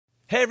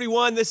Hey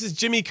everyone, this is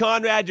Jimmy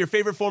Conrad, your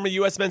favorite former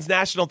U.S. men's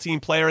national team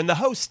player and the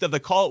host of the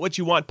Call It What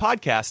You Want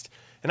podcast.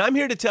 And I'm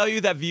here to tell you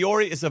that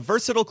Vuori is a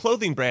versatile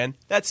clothing brand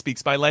that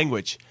speaks my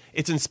language.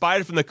 It's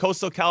inspired from the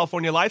coastal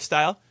California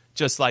lifestyle,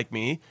 just like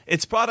me.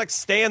 Its products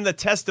stand the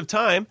test of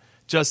time,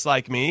 just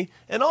like me.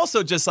 And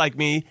also just like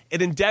me,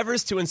 it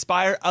endeavors to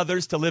inspire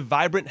others to live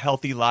vibrant,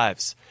 healthy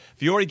lives.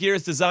 Vuori gear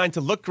is designed to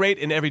look great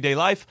in everyday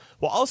life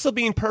while also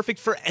being perfect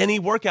for any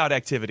workout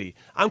activity.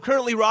 I'm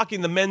currently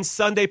rocking the men's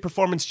Sunday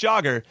performance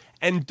jogger,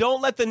 and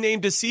don't let the name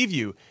deceive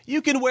you.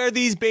 You can wear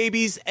these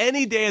babies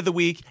any day of the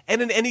week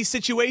and in any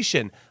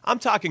situation. I'm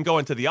talking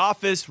going to the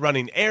office,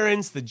 running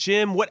errands, the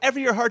gym, whatever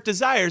your heart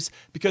desires,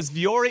 because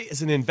Vuori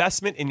is an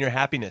investment in your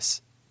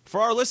happiness. For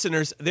our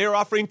listeners, they are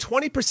offering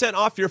 20%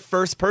 off your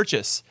first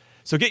purchase.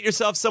 So get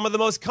yourself some of the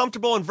most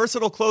comfortable and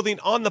versatile clothing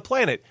on the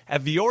planet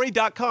at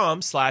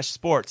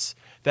vuori.com/sports.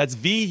 That's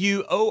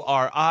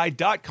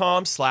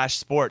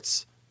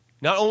VUORI.com/sports.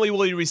 Not only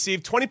will you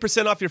receive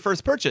 20% off your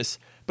first purchase,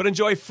 but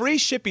enjoy free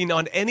shipping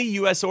on any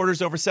U.S.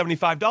 orders over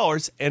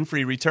 $75 and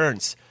free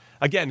returns.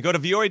 Again, go to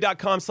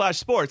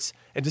vuori.com/sports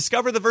and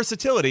discover the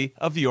versatility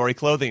of Vuori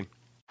clothing.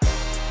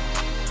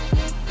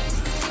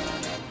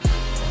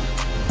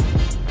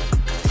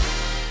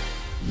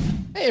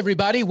 Hey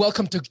everybody,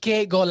 welcome to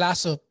Que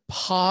Golazo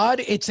Pod.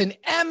 It's an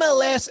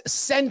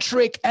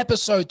MLS-centric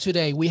episode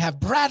today. We have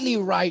Bradley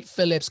Wright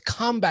Phillips,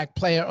 comeback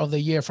player of the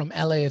year from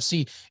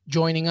LAFC,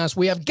 joining us.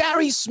 We have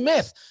Gary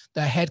Smith,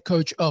 the head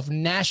coach of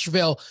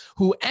Nashville,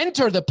 who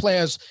entered the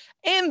players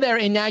in their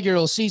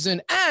inaugural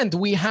season. And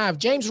we have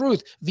James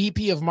Ruth,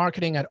 VP of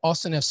Marketing at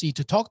Austin FC,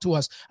 to talk to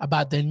us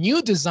about the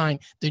new design,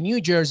 the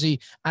new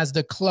jersey, as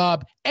the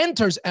club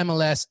enters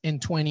MLS in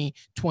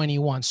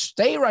 2021.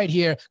 Stay right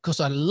here because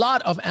a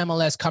lot of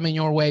MLS coming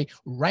your way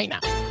right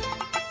now.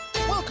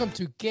 Welcome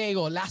to Que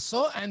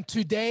Golazo, and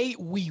today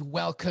we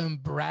welcome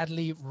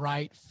Bradley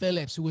Wright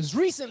Phillips, who was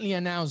recently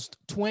announced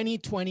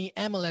 2020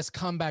 MLS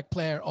Comeback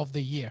Player of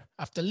the Year.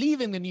 After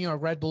leaving the New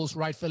York Red Bulls,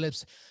 Wright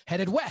Phillips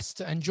headed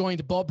west and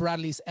joined Bob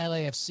Bradley's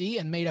LAFC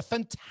and made a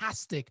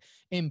fantastic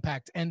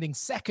impact, ending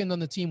second on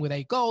the team with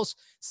 8 goals,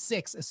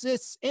 6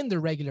 assists in the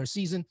regular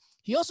season.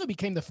 He also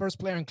became the first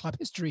player in club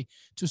history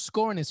to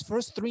score in his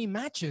first 3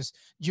 matches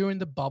during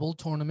the bubble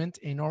tournament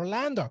in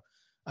Orlando.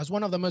 As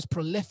one of the most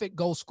prolific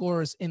goal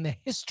scorers in the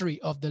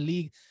history of the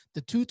league,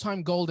 the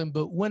 2-time Golden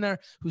Boot winner,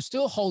 who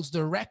still holds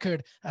the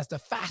record as the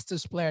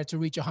fastest player to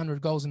reach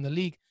 100 goals in the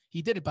league.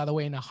 He did it, by the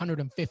way, in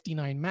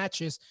 159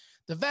 matches.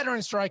 The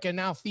veteran striker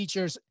now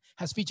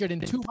has featured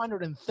in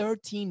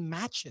 213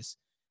 matches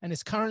and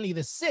is currently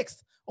the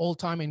 6th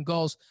all-time in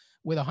goals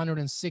with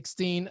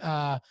 116.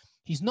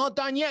 He's not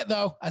done yet,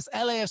 though, as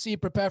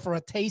LAFC prepare for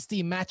a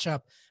tasty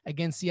matchup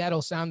against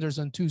Seattle Sounders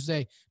on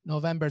Tuesday,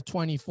 November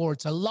 24th.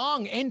 It's a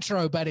long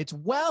intro, but it's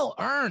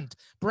well-earned.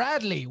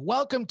 Bradley,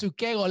 welcome to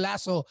Que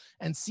Golazo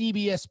and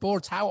CBS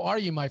Sports. How are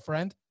you, my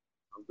friend?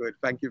 I'm good.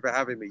 Thank you for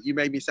having me. You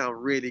made me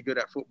sound really good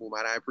at football,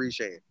 man. I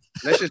appreciate it.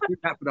 Let's just do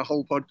that for the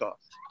whole podcast.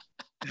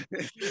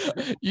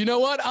 You know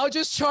what? I'll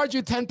just charge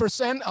you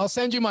 10%. I'll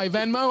send you my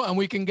Venmo, and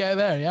we can get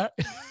there, yeah?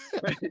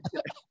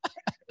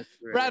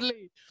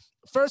 Bradley,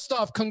 first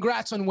off,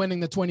 congrats on winning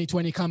the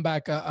 2020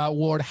 Comeback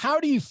Award. How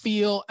do you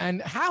feel,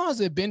 and how has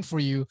it been for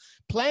you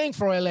playing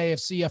for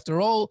LAFC after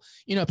all,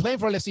 playing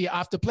for LAFC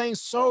after playing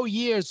so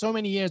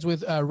many years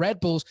with Red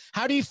Bulls?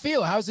 How do you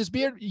feel? How's this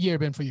year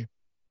been for you?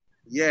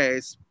 Yeah,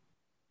 it's,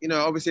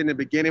 obviously in the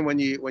beginning when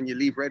you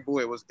leave Red Bull,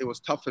 it was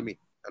tough for me,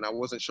 and I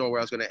wasn't sure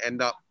where I was going to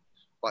end up.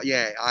 But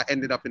yeah, I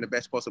ended up in the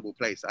best possible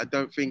place. I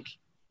don't think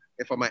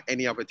if I'm at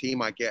any other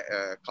team, I get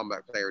a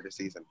comeback player of the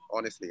season.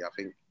 Honestly, I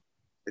think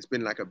it's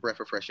been like a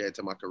breath of fresh air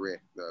to my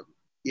career. So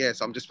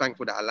I'm just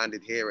thankful that I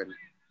landed here, and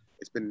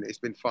it's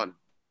been fun.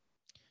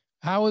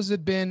 How has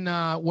it been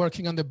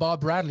working under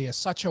Bob Bradley as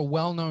such a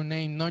well-known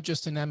name, not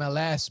just in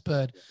MLS,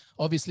 but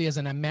obviously as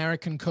an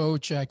American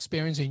coach,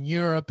 experience in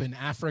Europe and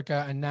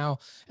Africa, and now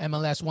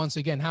MLS once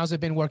again? How's it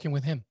been working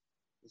with him?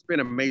 It's been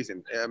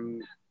amazing.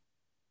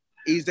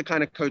 He's the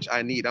kind of coach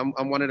I need.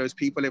 I'm one of those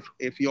people,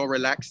 if you're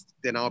relaxed,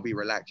 then I'll be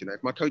relaxed.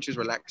 If my coach is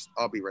relaxed,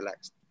 I'll be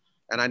relaxed.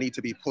 And I need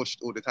to be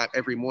pushed all the time.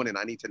 Every morning,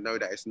 I need to know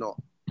that it's not,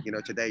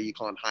 today you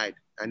can't hide.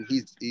 And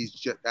he's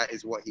just, that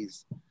is what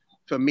he's,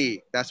 for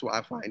me, that's what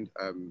I find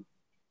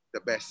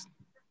the best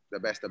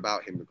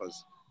about him,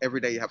 because every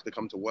day you have to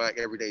come to work.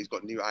 Every day he's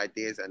got new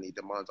ideas and he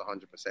demands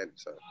 100%.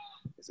 So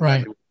it's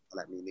exactly what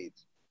like me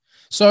needs.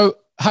 So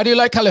how do you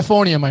like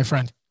California, my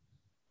friend?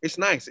 It's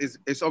nice.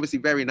 It's obviously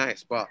very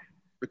nice, but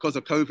because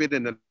of COVID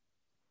and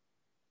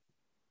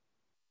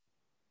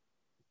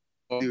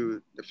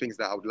do the things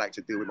that I would like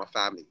to do with my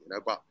family,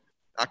 but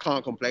I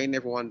can't complain.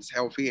 Everyone's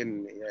healthy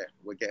and yeah,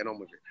 we're getting on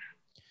with it.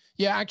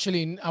 Yeah,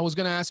 actually, I was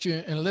going to ask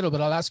you in a little bit.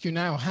 I'll ask you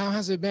now. How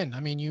has it been? I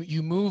mean,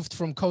 you moved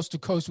from coast to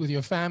coast with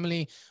your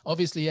family.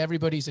 Obviously,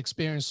 everybody's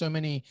experienced so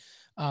many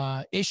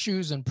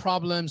issues and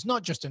problems,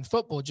 not just in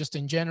football, just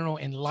in general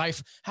in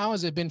life. How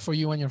has it been for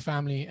you and your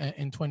family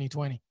in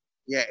 2020?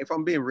 Yeah, if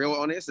I'm being real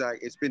honest,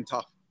 it's been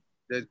tough.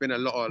 There's been a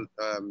lot of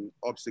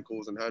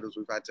obstacles and hurdles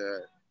we've had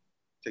to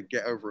to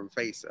get over and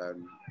face.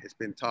 It's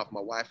been tough.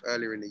 My wife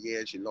earlier in the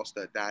year, she lost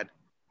her dad.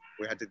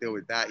 We had to deal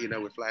with that. You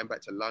know, we're flying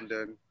back to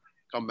London,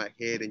 come back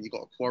here, then you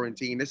got a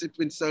quarantine. There's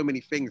been so many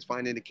things,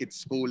 finding the kids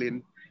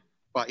schooling.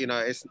 But, you know,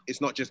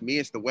 it's not just me,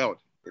 it's the world,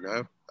 you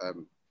know.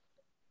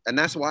 And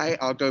that's why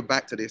I'll go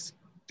back to this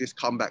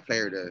comeback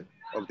player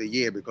of the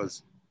year,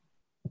 because,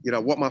 you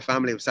know, what my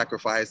family have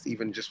sacrificed,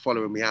 even just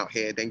following me out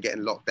here, then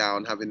getting locked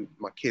down, having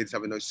my kids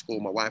having no school,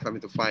 my wife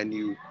having to find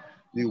new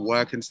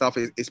work and stuff.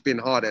 It's been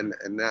hard, and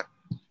that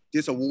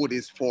this award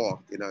is for,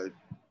 you know,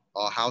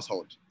 our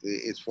household.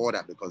 It's for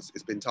that, because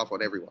it's been tough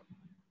on everyone.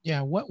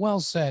 Yeah, well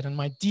said. And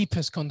my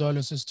deepest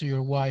condolences to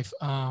your wife.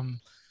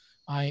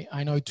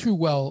 I know too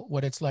well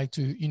what it's like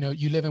to, you know,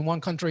 you live in one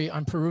country.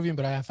 I'm Peruvian,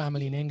 but I have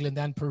family in England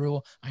and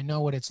Peru. I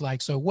know what it's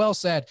like. So well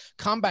said.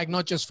 Comeback,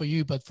 not just for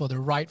you, but for the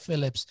Wright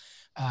Phillips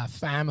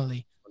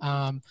family.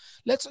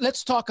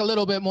 Let's talk a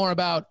little bit more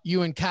about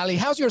you and Cali.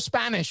 How's your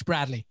Spanish,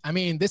 Bradley? I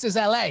mean, this is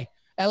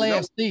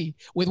LAFC,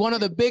 with one of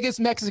the biggest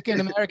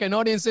Mexican-American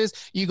audiences.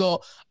 You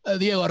go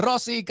Diego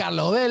Rossi,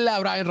 Carlos Vela,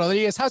 Brian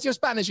Rodriguez. How's your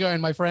Spanish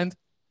going, my friend?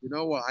 You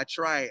know what? I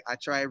try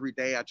every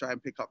day. I try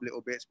and pick up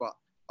little bits, but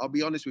I'll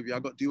be honest with you. I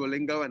got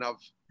Duolingo, and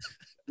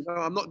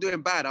I'm not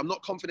doing bad. I'm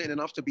not confident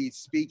enough to be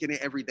speaking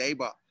it every day,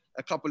 but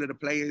a couple of the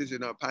players, you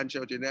know,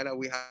 Pancho, Janela,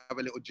 we have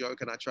a little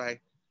joke, and I try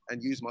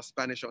and use my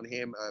Spanish on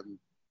him.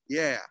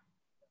 Yeah,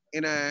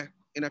 in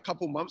a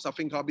couple months, I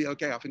think I'll be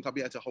okay. I think I'll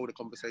be able to hold a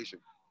conversation.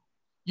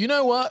 You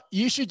know what?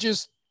 You should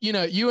just, you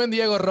know, you and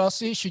Diego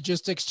Rossi should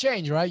just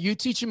exchange, right? You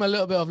teach him a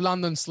little bit of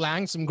London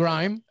slang, some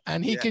grime,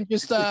 and he can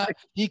just,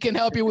 he can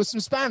help you with some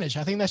Spanish.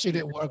 I think that should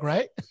work,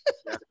 right?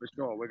 Yeah, for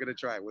sure. We're going to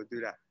try. We'll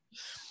do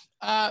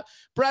that.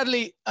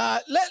 Bradley,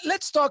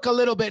 let's talk a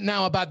little bit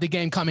now about the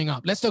game coming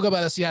up. Let's talk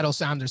about the Seattle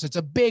Sounders. It's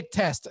a big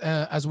test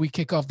as we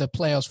kick off the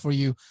playoffs for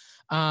you.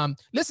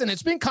 Listen,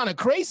 it's been kind of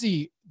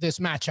crazy, this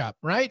matchup,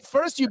 right?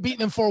 First, you beat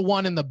them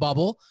 4-1 in the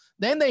bubble.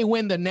 Then they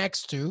win the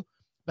next two.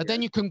 But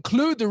then you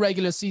conclude the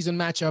regular season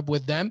matchup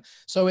with them.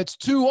 So it's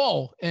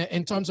 2-0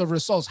 in terms of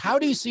results. How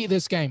do you see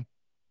this game?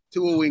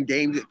 2-0 in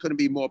games, it couldn't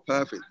be more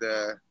perfect.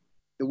 The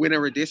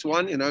winner of this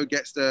one, you know,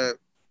 gets the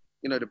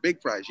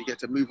big prize. You get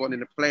to move on in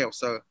the playoffs.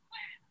 So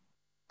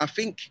I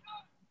think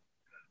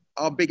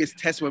our biggest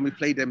test when we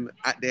play them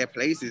at their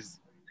place is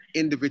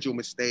individual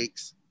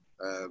mistakes.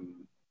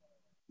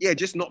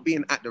 Just not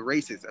being at the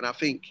races. And I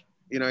think,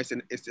 you know, it's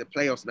the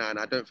playoffs now, and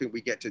I don't think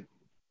we get to,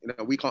 you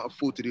know, we can't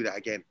afford to do that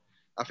again.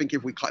 I think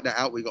if we cut that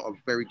out, we got a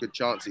very good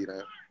chance, you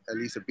know, at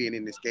least of being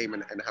in this game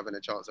and having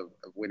a chance of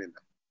winning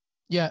that.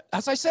 Yeah,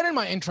 as I said in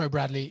my intro,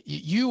 Bradley,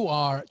 you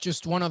are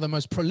just one of the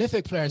most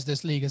prolific players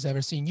this league has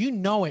ever seen. You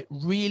know it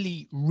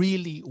really,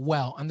 really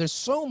well. And there's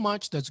so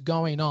much that's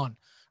going on,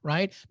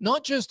 right?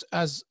 Not just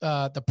as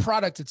the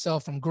product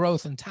itself from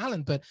growth and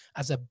talent, but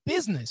as a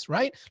business,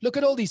 right? Look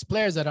at all these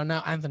players that are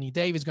now. Anthony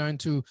Davis going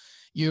to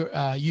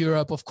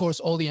Europe, of course,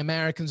 all the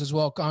Americans as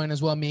well going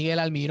as well. Miguel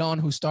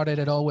Almiron, who started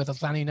it all with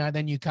Atlanta United,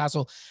 then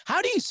Newcastle.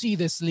 How do you see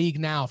this league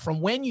now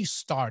from when you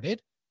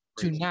started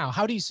to now?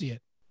 How do you see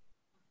it?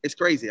 It's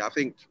crazy. I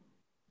think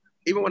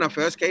even when I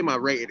first came, I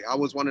rated it. I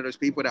was one of those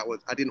people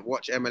I didn't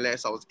watch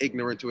MLS. I was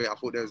ignorant to it. I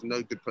thought there was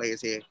no good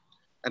players here.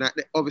 And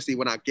obviously,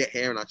 when I get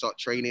here and I start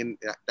training,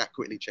 that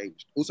quickly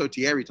changed. Also,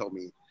 Thierry told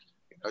me,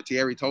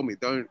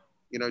 don't,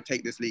 you know,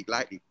 take this league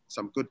lightly.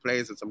 Some good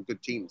players and some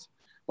good teams.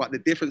 But the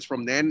difference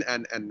from then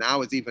and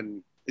now is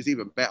even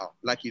better.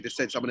 Like you just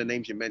said, some of the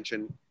names you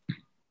mentioned,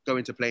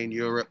 going to play in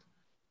Europe,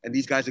 and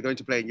these guys are going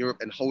to play in Europe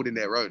and holding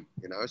their own.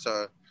 You know,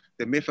 so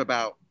the myth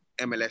about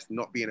MLS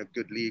not being a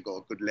good league or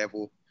a good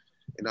level,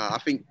 you know, I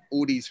think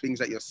all these things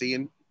that you're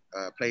seeing,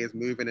 players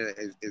moving,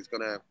 is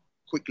going to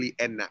quickly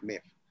end that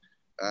myth.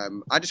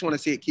 I just want to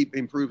see it keep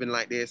improving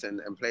like this,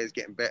 and players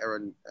getting better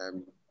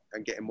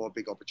and getting more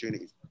big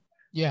opportunities.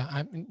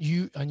 Yeah,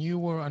 you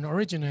were an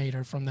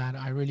originator from that,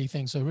 I really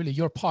think. So really,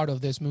 you're part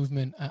of this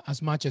movement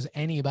as much as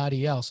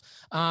anybody else.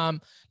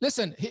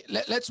 Listen,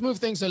 let's move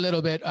things a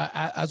little bit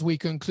as we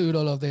conclude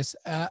all of this.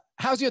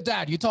 How's your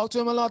dad? You talk to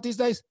him a lot these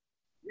days?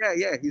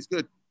 Yeah, he's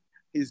good.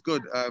 He's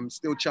good.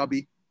 Still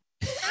chubby.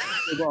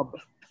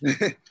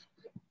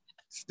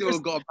 Still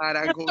got a bad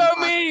ankle. You're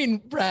so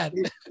mean, Brad.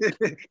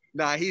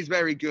 Nah, he's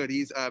very good.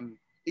 He's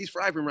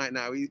thriving right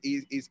now.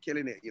 He's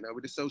killing it. You know,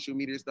 with the social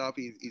media stuff,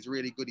 he's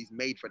really good. He's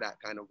made for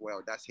that kind of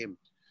world. That's him.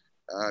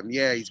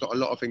 He's got a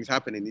lot of things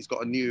happening. He's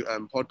got a new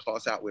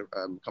podcast out with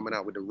coming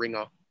out with The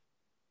Ringer.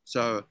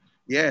 So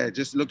yeah,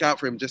 just look out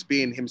for him. Just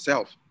being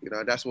himself. You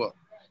know, that's what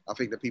I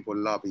think that people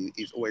love.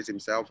 He's always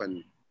himself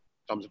and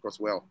comes across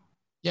well.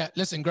 Yeah,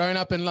 listen, growing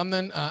up in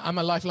London, I'm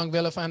a lifelong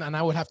Villa fan, and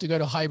I would have to go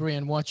to Highbury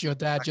and watch your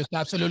dad just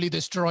absolutely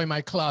destroy my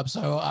club.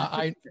 So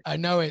I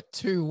know it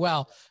too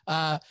well.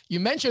 You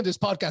mentioned this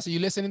podcast. Are you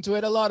listening to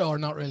it a lot or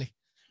not really?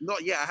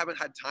 Not yet. I haven't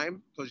had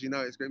time because, you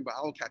know, it's going, but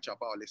I'll catch up.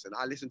 I'll listen.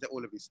 I listen to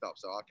all of his stuff,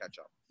 so I'll catch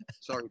up.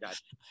 Sorry,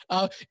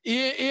 Dad.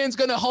 Ian's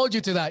going to hold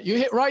you to that. You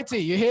hit Righty.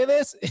 You hear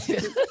this?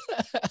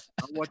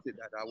 I'll watch it,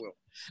 Dad. I will.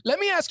 Let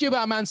me ask you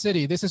about Man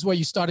City. This is where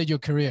you started your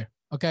career.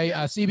 Okay,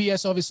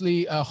 CBS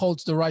obviously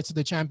holds the rights to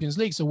the Champions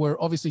League, so we're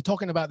obviously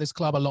talking about this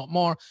club a lot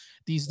more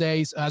these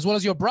days, as well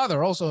as your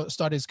brother also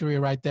started his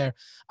career right there.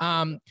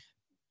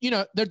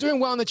 They're doing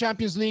well in the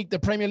Champions League. The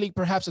Premier League,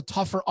 perhaps a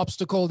tougher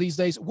obstacle these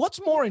days.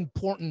 What's more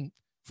important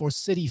for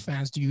City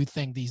fans, do you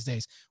think, these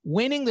days?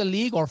 Winning the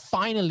league or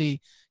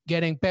finally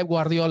getting Pep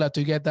Guardiola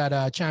to get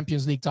that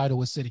Champions League title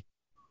with City?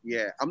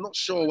 Yeah, I'm not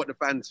sure what the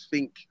fans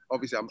think.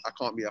 Obviously, I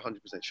can't be 100%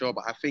 sure,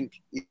 but I think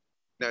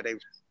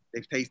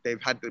they've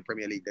had the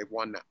Premier League, they've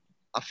won that.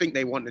 I think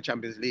they want the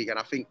Champions League, and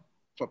I think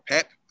for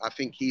Pep, I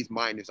think his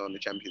mind is on the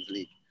Champions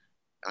League,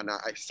 and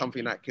it's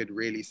something that could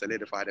really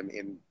solidify them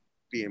in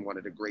being one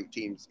of the great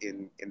teams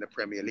in the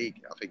Premier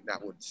League. I think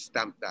that would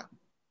stamp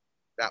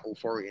that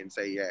authority and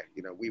say, yeah,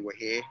 we were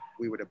here,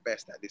 we were the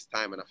best at this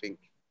time, and I think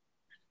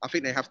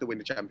they have to win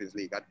the Champions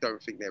League. I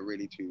don't think they're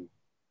really too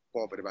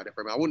bothered about the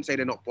Premier. I wouldn't say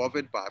they're not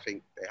bothered, but I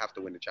think they have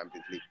to win the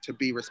Champions League to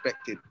be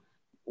respected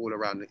all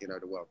around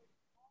the world.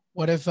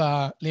 What if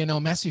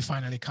Lionel Messi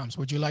finally comes?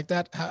 Would you like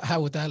that?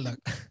 How would that look?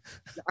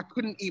 I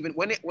couldn't even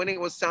when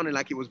it was sounding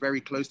like it was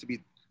very close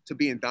to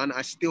being done.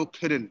 I still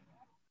couldn't.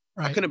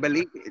 Right. I couldn't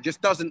believe it. It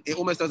just doesn't. It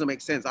almost doesn't make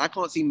sense. I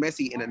can't see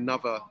Messi in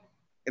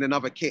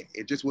another kit.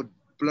 It just would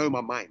blow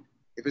my mind.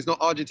 If it's not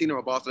Argentina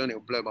or Barcelona, it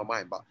would blow my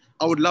mind. But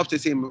I would love to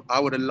see him. I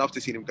would have loved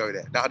to see him go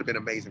there. That would have been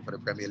amazing for the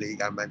Premier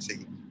League and Man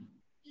City.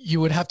 You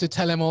would have to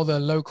tell him all the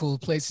local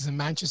places in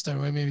Manchester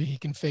where maybe he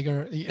can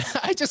figure.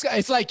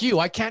 It's like you.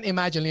 I can't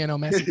imagine Lionel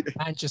Messi in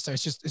Manchester.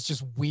 It's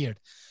just weird,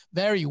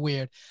 very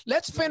weird.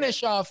 Let's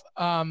finish off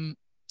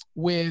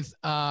with.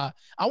 I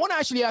want to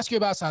actually ask you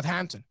about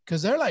Southampton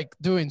because they're like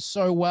doing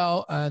so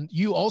well, and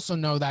you also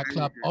know that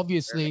club,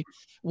 obviously.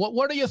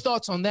 What are your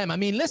thoughts on them? I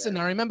mean, listen,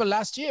 I remember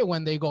last year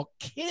when they got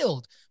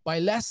killed by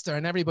Leicester,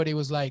 and everybody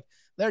was like,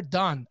 "They're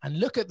done," and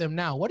look at them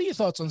now. What are your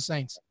thoughts on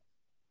Saints?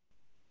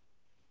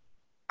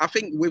 I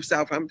think with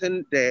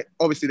Southampton, they're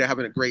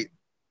having a great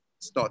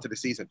start to the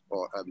season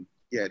or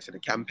to the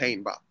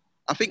campaign. But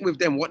I think with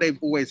them, what they've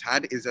always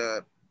had is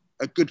a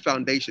good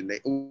foundation. They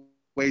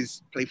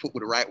always play football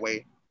the right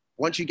way.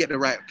 Once you get the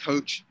right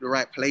coach, the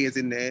right players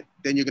in there,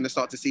 then you're going to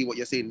start to see what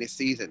you're seeing this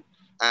season.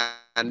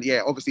 And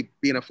obviously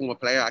being a former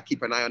player, I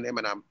keep an eye on them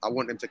and I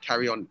want them to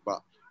carry on.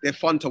 But they're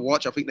fun to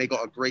watch. I think they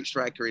got a great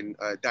striker in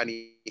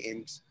Danny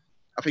Ings.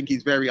 I think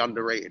he's very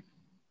underrated.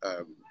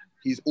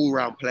 He's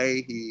all-round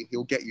play.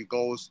 He'll get you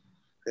goals.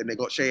 Then they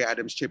got Shea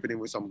Adams chipping in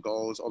with some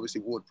goals. Obviously,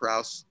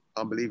 Ward-Prowse,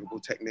 unbelievable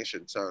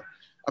technician. So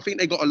I think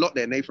they got a lot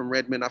there. Nathan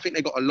Redmond. I think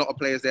they got a lot of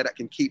players there that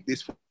can keep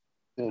this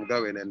form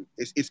going. And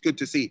it's good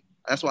to see.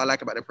 That's what I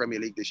like about the Premier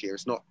League this year.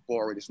 It's not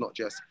boring. It's not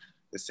just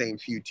the same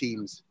few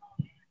teams,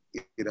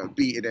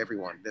 beating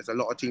everyone. There's a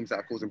lot of teams that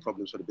are causing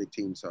problems for the big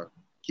teams. So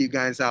keep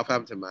going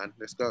Southampton, man.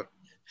 Let's go.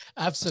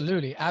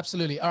 Absolutely.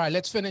 Absolutely. All right,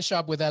 let's finish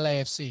up with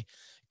LAFC.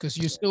 Because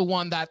you still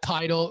won that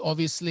title,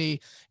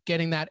 obviously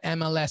getting that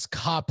MLS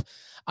Cup.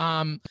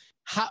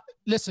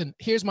 Listen,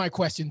 here's my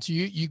question to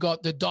you. You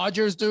got the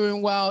Dodgers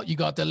doing well. You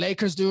got the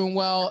Lakers doing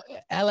well.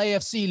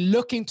 LAFC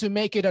looking to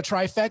make it a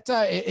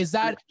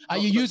trifecta. Are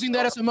you using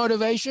that as a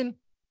motivation?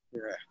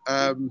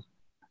 Yeah.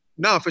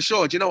 No, for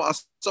sure. Do you know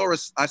what?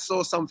 I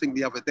saw something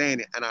the other day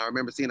and I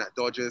remember seeing that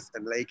Dodgers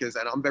and Lakers,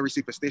 and I'm very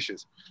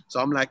superstitious. So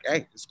I'm like,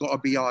 hey, it's got to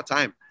be our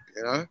time,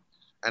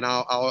 and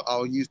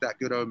I'll use that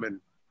good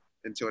omen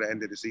until the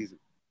end of the season.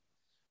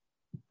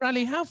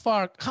 Bradley, how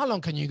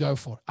long can you go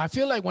for? I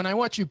feel like when I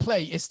watch you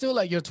play, it's still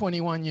like you're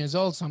 21 years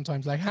old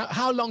sometimes. Like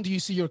how long do you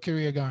see your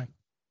career going?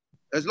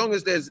 As long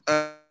as there's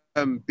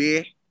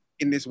beer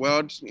in this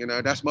world,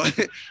 that's my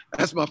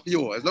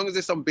fuel. As long as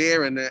there's some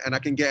beer and I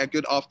can get a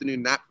good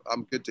afternoon nap,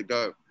 I'm good to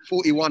go.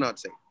 41, I'd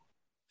say.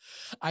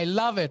 I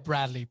love it,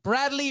 Bradley.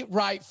 Bradley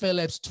Wright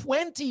Phillips,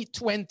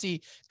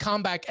 2020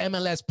 Comeback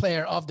MLS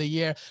Player of the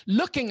Year.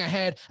 Looking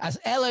ahead as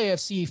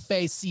LAFC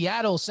face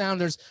Seattle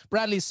Sounders.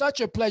 Bradley,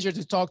 such a pleasure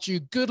to talk to you.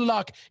 Good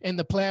luck in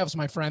the playoffs,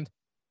 my friend.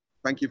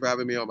 Thank you for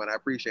having me on, man. I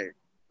appreciate it.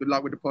 Good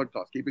luck with the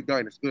podcast. Keep it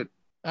going. It's good.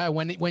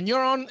 When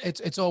you're on,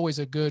 it's always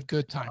a good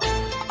time.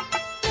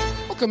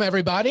 Welcome,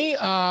 everybody.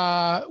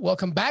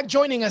 Welcome back.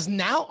 Joining us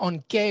now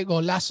on Que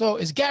Golazo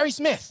is Gary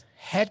Smith,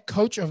 head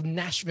coach of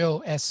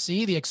Nashville SC,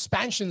 the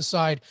expansion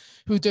side,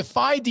 who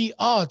defied the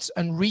odds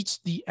and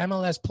reached the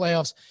MLS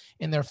playoffs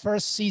in their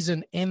first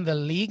season in the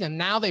league. And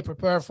now they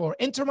prepare for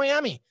Inter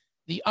Miami,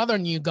 the other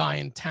new guy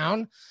in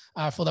town,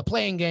 for the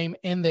playing game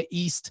in the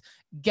East.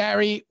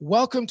 Gary,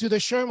 welcome to the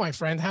show, my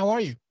friend. How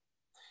are you?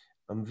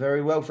 I'm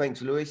very well,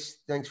 thanks, Luis.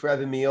 Thanks for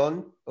having me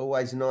on.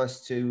 Always nice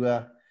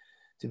to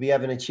be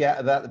having a chat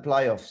about the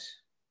playoffs.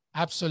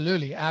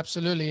 Absolutely.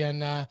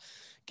 And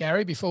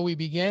Gary, before we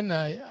begin,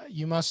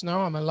 you must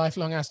know I'm a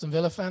lifelong Aston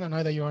Villa fan. I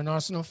know that you're an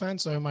Arsenal fan,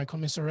 so my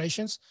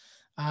commiserations.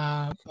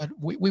 But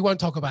we won't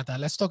talk about that.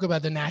 Let's talk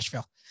about the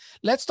Nashville.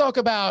 Let's talk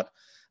about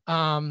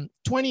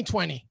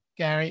 2020,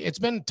 Gary. It's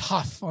been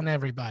tough on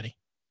everybody.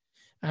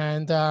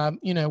 And,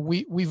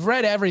 we've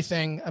read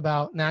everything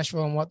about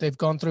Nashville and what they've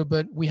gone through,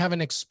 but we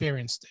haven't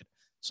experienced it.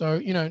 So,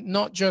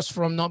 not just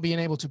from not being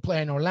able to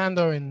play in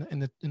Orlando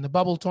in the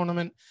bubble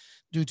tournament,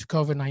 due to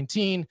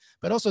COVID-19,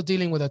 but also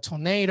dealing with a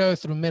tornado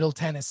through Middle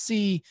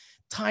Tennessee,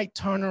 tight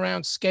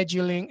turnaround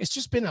scheduling. It's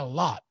just been a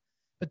lot.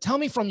 But tell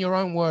me from your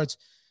own words,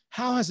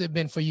 how has it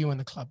been for you in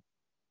the club?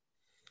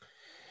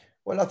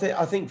 Well,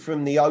 I think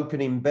from the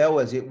opening bell,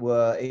 as it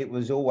were, it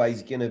was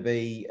always going to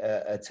be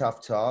a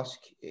tough task.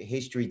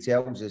 History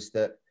tells us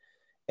that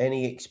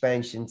any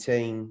expansion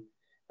team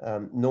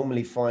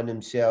normally find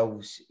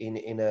themselves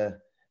in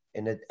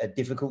a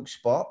difficult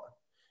spot.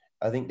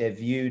 I think they're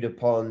viewed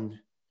upon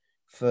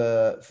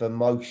for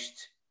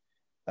most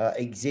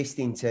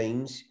existing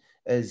teams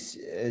as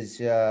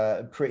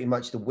pretty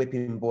much the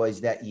whipping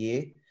boys that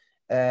year,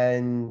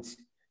 and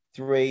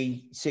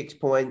 3-6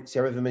 points,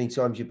 however many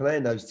times you're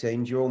playing those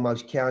teams, you're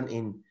almost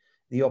counting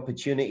the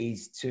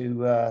opportunities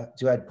to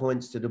add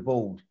points to the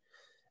board.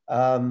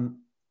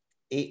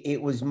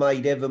 It was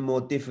made ever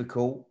more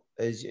difficult,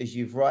 as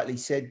you've rightly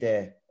said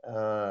there.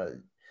 The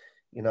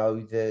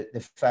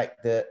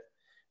fact that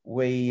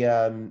we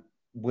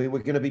were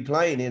going to be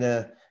playing in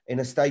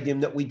a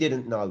stadium that we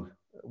didn't know.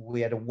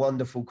 We had a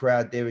wonderful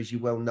crowd there, as you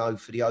well know,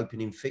 for the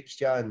opening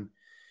fixture, and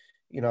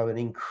an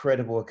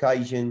incredible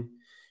occasion.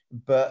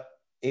 But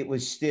it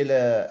was still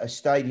a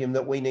stadium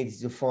that we needed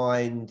to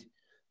find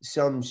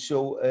some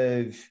sort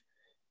of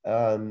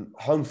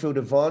home field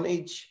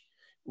advantage.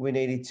 We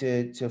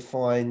needed to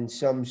find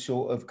some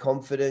sort of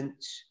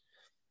confidence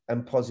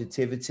and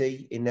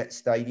positivity in that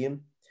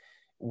stadium.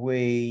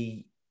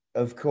 We,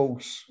 of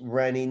course,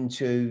 ran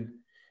into,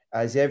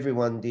 as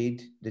everyone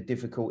did, the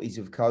difficulties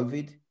of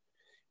COVID.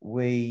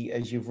 We,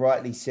 as you've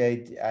rightly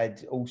said,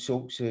 had all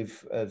sorts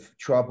of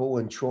trouble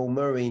and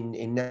trauma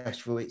in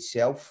Nashville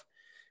itself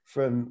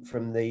from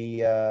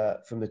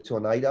the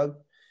tornado.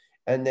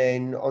 And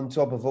then on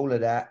top of all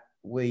of that,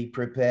 we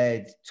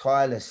prepared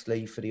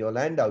tirelessly for the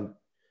Orlando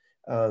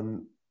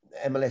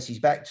MLS's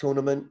back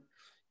tournament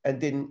and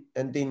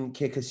didn't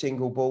kick a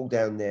single ball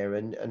down there.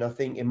 And I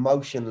think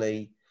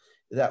emotionally,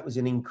 that was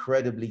an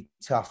incredibly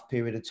tough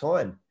period of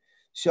time.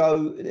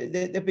 So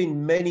there have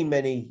been many,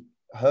 many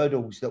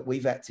hurdles that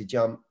we've had to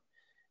jump,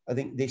 I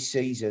think, this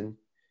season.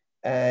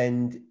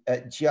 And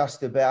at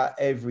just about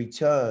every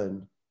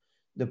turn,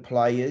 the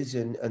players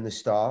and the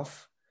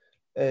staff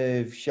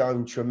have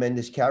shown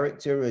tremendous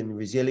character and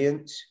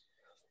resilience.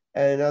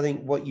 And I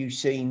think what you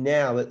see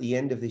now at the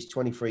end of this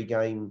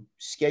 23-game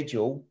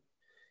schedule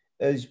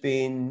has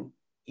been,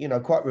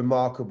 quite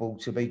remarkable,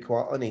 to be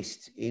quite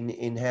honest,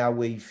 in how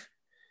we've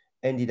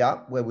ended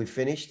up where we've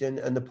finished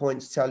and the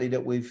points tally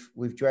that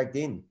we've dragged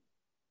in.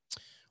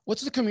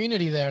 What's the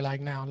community there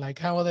like now? Like,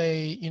 how are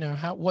they,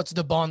 what's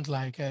the bond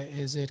like?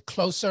 Is it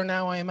closer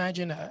now, I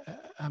imagine,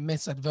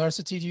 amidst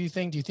adversity, do you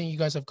think? Do you think you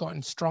guys have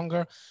gotten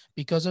stronger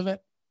because of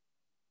it?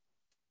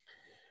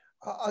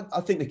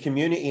 I think the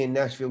community in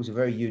Nashville is a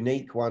very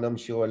unique one. I'm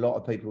sure a lot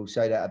of people will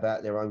say that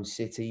about their own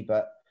city,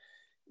 but,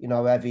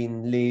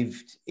 having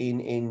lived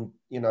in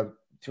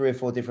 3 or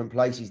 4 different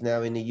places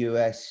now in the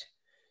US,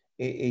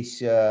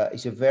 it's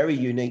a very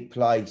unique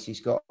place.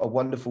 It's got a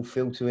wonderful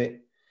feel to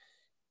it.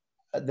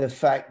 The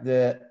fact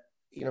that,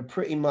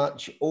 pretty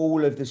much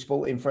all of the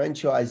sporting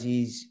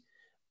franchises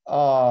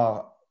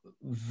are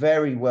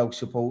very well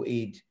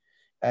supported,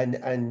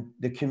 and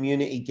the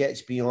community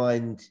gets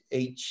behind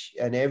each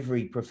and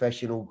every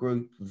professional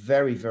group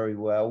very, very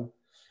well.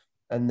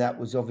 And that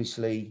was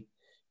obviously,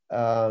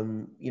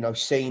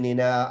 seen in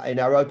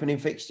our opening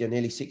fixture.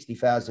 Nearly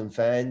 60,000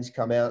 fans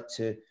come out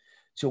to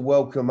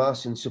welcome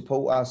us and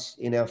support us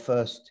in our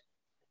first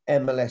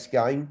MLS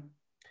game.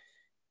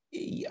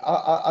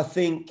 I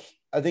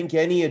think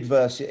any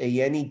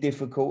adversity, any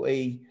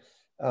difficulty,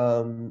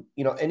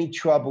 any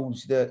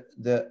troubles that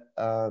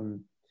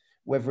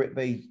whether it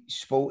be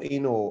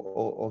sporting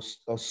or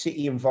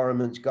city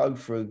environments go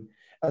through,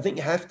 I think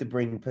have to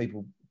bring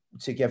people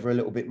together a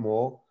little bit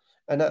more.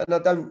 And I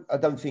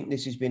don't think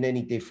this has been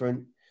any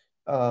different.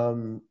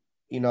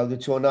 The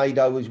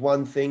tornado was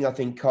one thing. I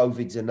think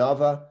COVID's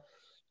another.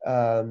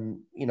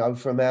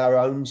 From our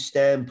own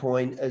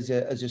standpoint as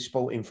a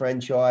sporting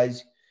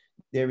franchise,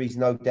 there is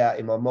no doubt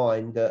in my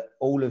mind that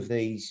all of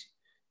these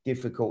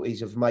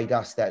difficulties have made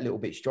us that little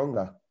bit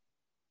stronger.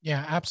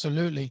 Yeah,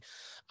 absolutely.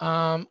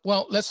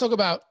 Well, let's talk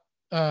about,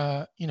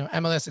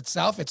 MLS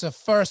itself. It's a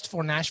first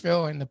for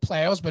Nashville in the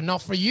playoffs, but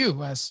not for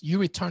you, as you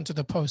return to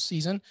the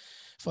postseason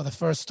for the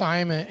first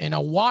time in a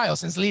while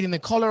since leading the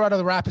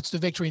Colorado Rapids to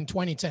victory in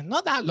 2010.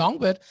 Not that long,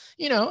 but,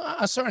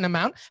 a certain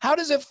amount. How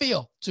does it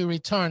feel to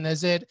return?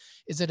 Is it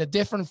a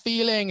different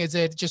feeling? Is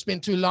it just been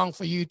too long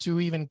for you to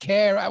even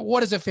care? What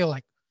does it feel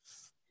like?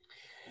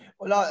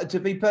 Well, to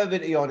be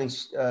perfectly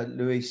honest,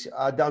 Luis,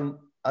 I don't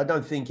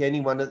think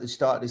anyone at the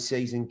start of the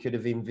season could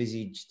have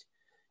envisaged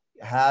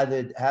how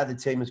the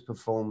team has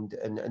performed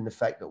and the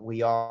fact that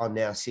we are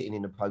now sitting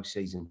in the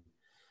postseason.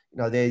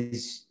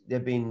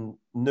 There've been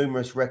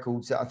numerous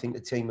records that I think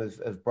the team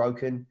have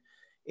broken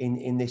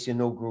in this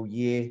inaugural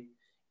year,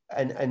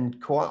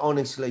 and quite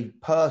honestly,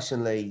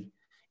 personally,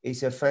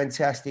 it's a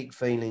fantastic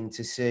feeling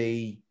to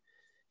see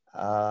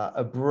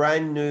a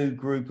brand new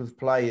group of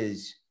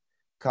players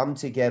come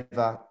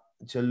together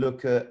to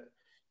look at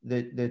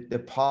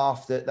the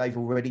path that they've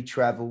already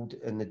traveled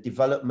and the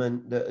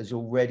development that has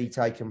already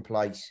taken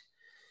place.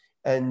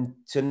 And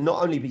to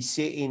not only be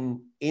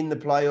sitting in the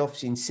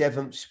playoffs in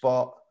 7th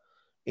spot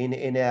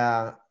in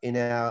our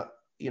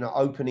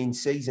opening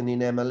season in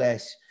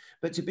MLS,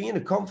 but to be in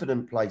a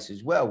confident place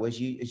as well, as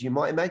you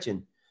might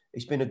imagine.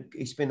 It's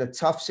been a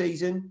tough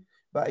season,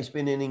 but it's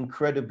been an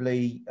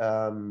incredibly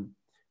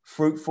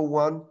fruitful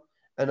one,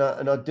 and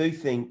I do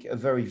think a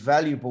very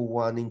valuable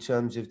one in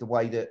terms of the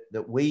way that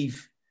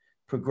we've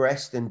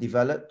progressed and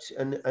developed,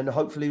 and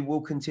hopefully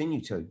will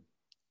continue to.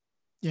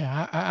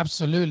 Yeah,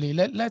 absolutely.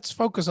 Let's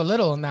focus a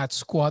little on that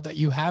squad that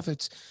you have.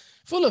 It's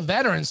full of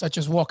veterans such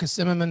as Walker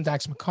Zimmerman,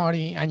 Dax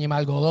McCarty,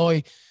 Anyamal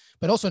Godoy,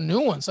 but also new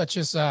ones such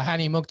as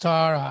Hani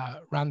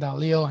Mukhtar, Randall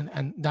Leo,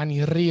 and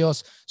Danny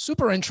Rios.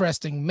 Super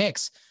interesting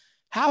mix.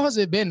 How has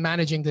it been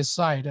managing this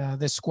side,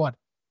 this squad?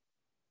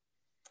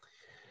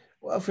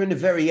 Well, from the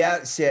very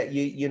outset,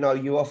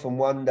 you often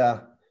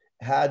wonder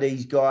how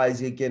these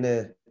guys are going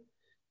to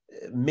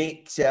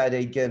mix, how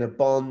they're going to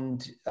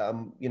bond,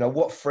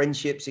 what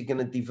friendships are going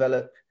to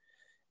develop.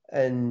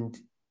 And,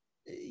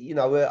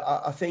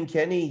 I think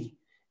any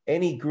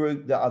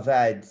group that I've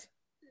had,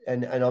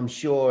 and I'm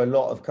sure a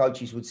lot of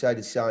coaches would say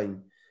the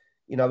same,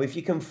 if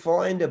you can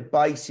find a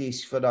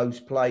basis for those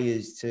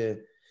players to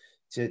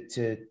have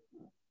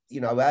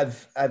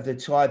the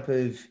type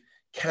of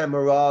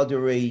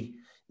camaraderie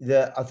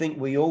that I think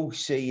we all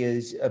see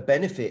as a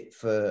benefit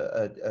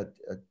for a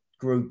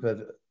group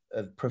of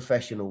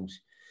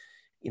professionals.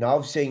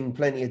 I've seen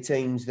plenty of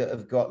teams that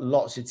have got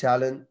lots of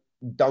talent,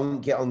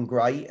 don't get on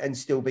great and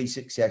still be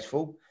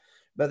successful.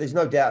 But there's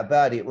no doubt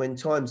about it, when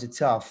times are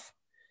tough,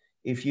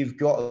 if you've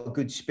got a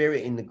good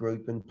spirit in the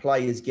group and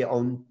players get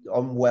on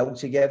well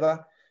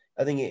together,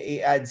 I think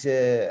it adds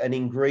an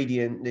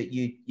ingredient that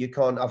you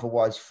can't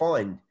otherwise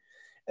find.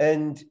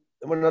 And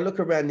when I look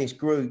around this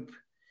group,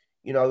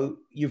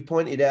 you've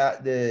pointed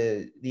out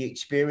the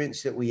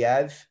experience that we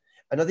have.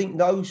 And I think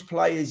those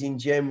players in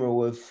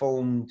general have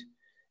formed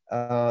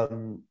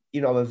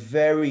a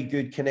very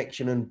good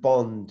connection and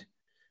bond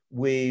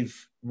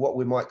with what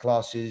we might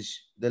class as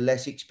the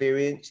less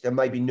experienced and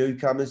maybe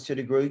newcomers to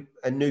the group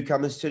and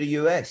newcomers to the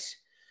US.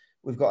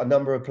 We've got a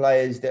number of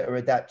players that are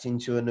adapting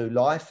to a new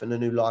life and a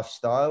new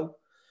lifestyle.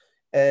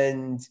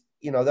 And,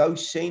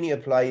 those senior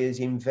players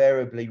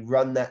invariably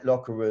run that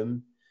locker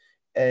room.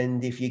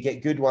 And if you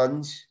get good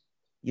ones,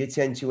 you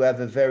tend to have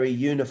a very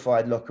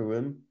unified locker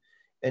room.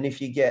 And if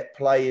you get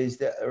players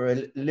that are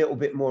a little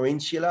bit more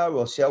insular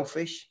or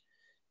selfish,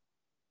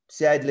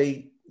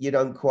 sadly, you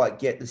don't quite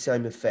get the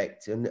same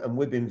effect. And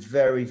we've been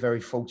very, very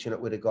fortunate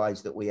with the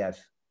guys that we have.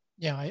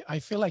 Yeah, I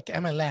feel like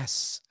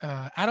MLS,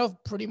 out of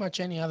pretty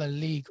much any other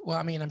league, well,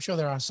 I mean, I'm sure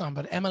there are some,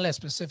 but MLS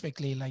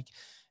specifically, like,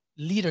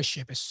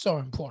 leadership is so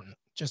important,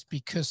 just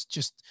because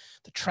just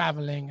the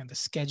traveling and the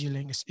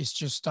scheduling is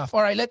just tough.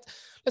 All right,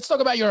 let's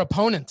talk about your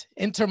opponent,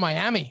 Inter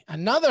Miami,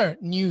 another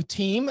new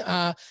team.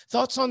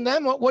 Thoughts on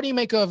them? What do you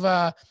make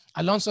of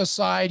Alonso's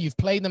side? You've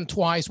played them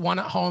twice, one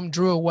at home,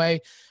 drew away.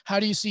 How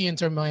do you see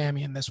Inter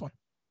Miami in this one?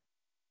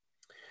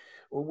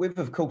 Well, we've,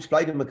 of course,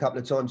 played them a couple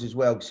of times as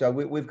well. So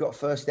we've got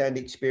first-hand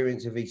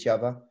experience of each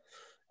other.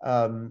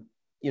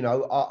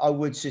 I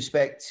would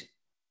suspect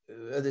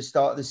at the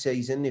start of the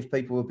season, if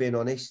people were being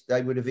honest,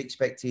 they would have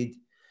expected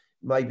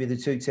maybe the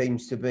two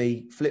teams to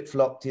be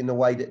flip-flopped in the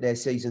way that their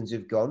seasons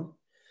have gone.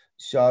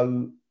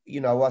 So,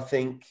 I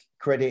think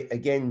credit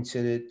again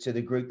to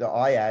the group that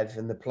I have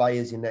and the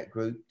players in that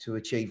group to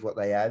achieve what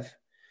they have.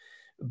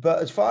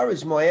 But as far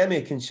as Miami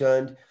are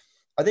concerned,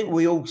 I think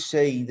we all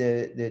see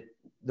the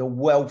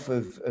wealth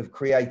of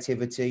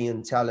creativity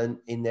and talent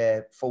in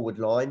their forward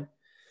line.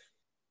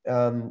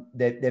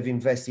 They've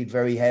invested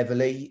very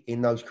heavily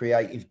in those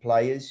creative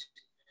players.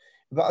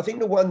 But I think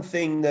the one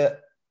thing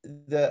that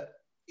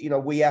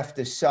we have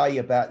to say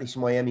about this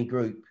Miami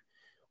group,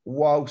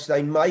 whilst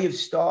they may have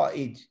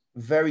started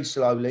very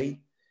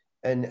slowly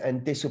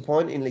and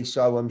disappointingly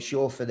so, I'm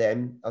sure for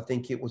them, I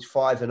think it was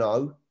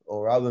 5-0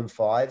 or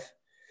 0-5.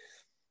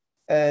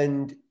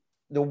 And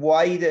the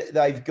way that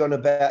they've gone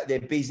about their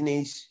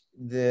business,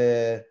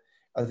 I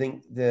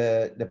think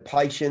the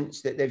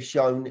patience that they've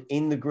shown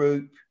in the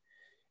group,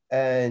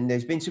 and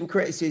there's been some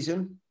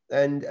criticism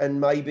and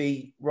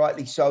maybe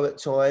rightly so at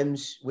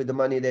times with the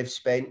money they've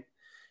spent,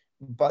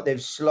 but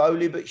they've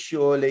slowly but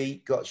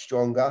surely got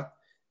stronger.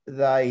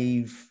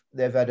 They've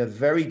had a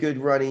very good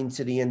run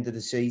into the end of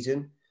the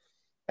season,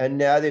 and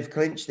now they've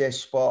clinched their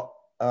spot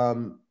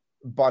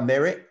by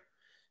merit.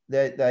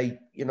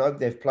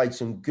 They've played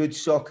some good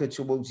soccer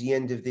towards the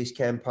end of this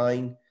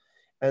campaign,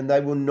 and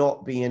they will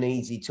not be an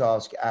easy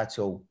task at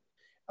all.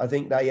 I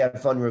think they have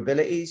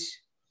vulnerabilities.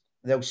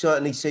 They'll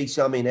certainly see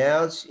some in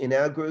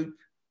our group,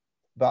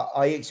 but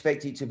I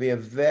expect it to be a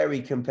very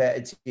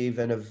competitive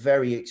and a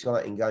very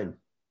exciting game.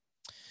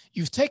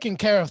 You've taken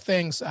care of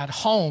things at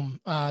home,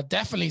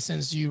 definitely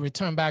since you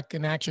returned back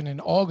in action in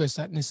August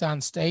at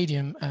Nissan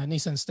Stadium,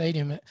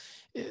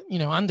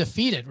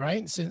 undefeated,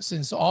 right?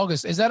 Since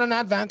August. Is that an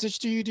advantage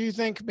to you, do you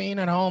think, being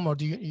at home, or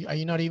are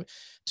you not even,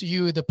 to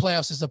you, the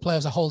playoffs is the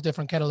playoffs a whole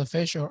different kettle of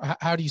fish, or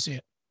how do you see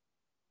it?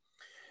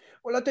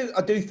 Well,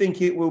 I do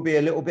think it will be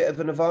a little bit of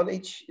an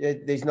advantage.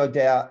 There's no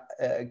doubt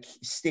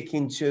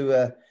sticking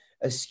to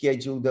a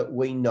schedule that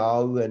we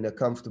know and are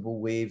comfortable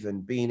with,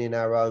 and being in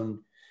our own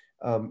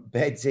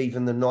beds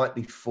even the night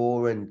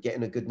before and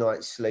getting a good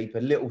night's sleep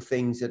are little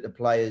things that the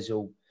players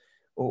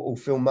will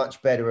feel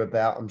much better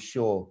about, I'm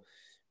sure.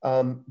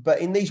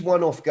 But in these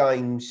one-off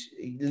games,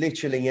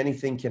 literally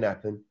anything can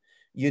happen.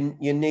 You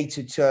need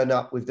to turn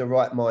up with the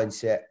right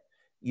mindset.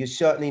 You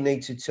certainly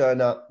need to turn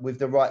up with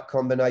the right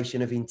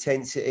combination of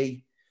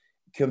intensity,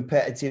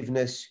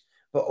 competitiveness,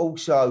 but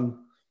also,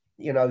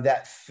 you know,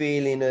 that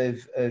feeling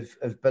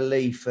of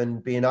belief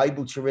and being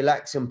able to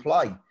relax and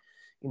play.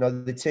 You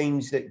know, the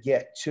teams that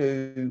get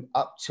too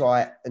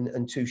uptight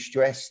and too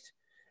stressed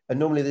are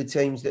normally the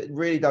teams that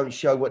really don't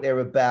show what they're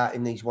about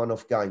in these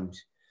one-off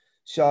games.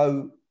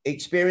 So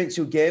experience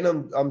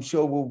again, I'm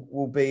sure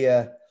will be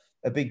a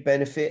big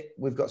benefit.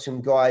 We've got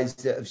some guys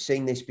that have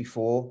seen this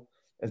before,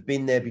 have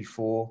been there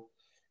before.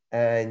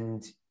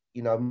 And,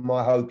 you know,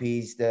 my hope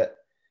is that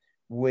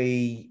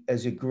we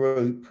as a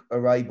group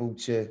are able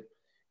to,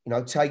 you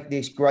know, take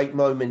this great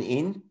moment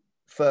in,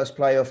 first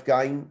playoff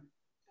game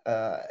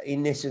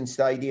in Nissan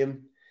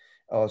Stadium,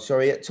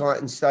 at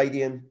Titan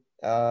Stadium,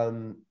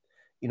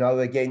 you know,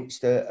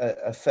 against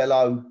a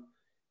fellow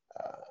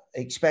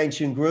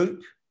expansion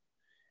group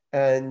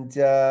and,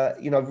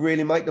 you know,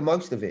 really make the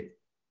most of it.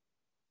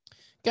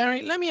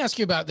 Gary, let me ask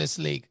you about this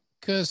league,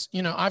 because,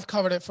 you know, I've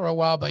covered it for a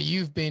while, but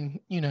you've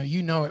been, you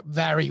know it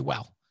very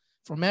well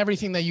from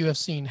everything that you have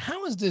seen.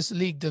 How has this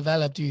league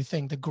developed, do you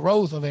think? The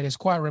growth of it is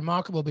quite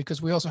remarkable,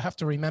 because we also have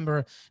to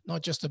remember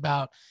not just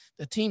about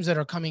the teams that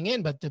are coming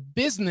in, but the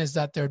business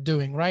that they're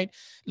doing, right?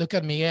 Look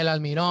at Miguel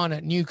Almiron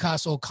at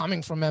Newcastle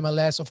coming from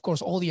MLS. Of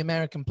course, all the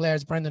American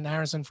players, Brendan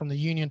Aronson from the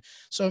Union,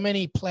 so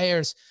many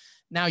players.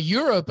 Now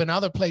Europe and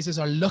other places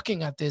are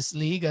looking at this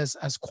league as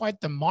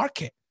quite the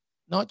market,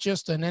 not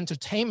just an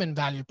entertainment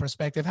value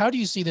perspective. How do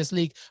you see this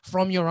league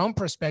from your own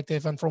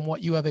perspective and from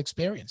what you have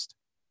experienced?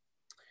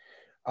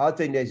 I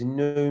think there's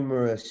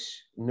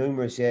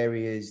numerous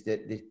areas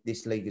that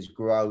this league has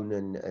grown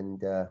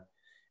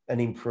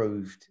and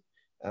improved.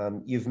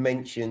 You've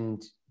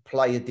mentioned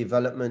player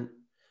development.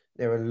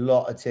 There are a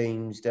lot of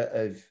teams that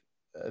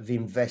have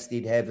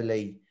invested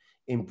heavily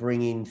in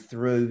bringing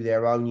through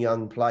their own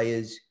young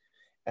players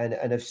and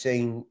have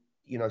seen,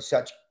 you know,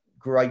 such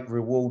great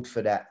reward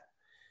for that.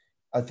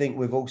 I think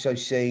we've also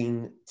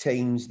seen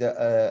teams that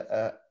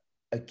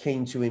are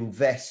keen to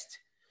invest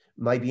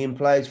maybe in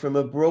players from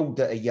abroad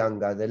that are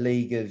younger. The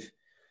league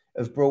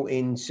have brought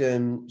in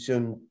some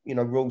you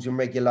know, rules and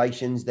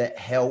regulations that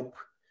help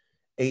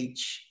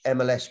each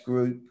MLS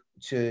group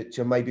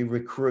to maybe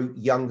recruit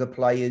younger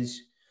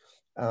players,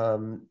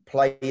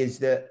 players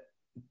that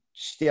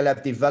still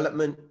have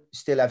development,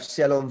 still have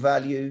sell-on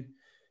value.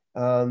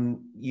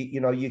 You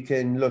know, you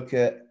can look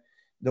at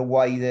the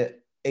way that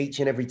each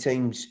and every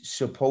team's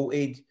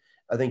supported.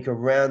 I think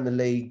around the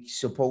league,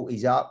 support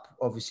is up,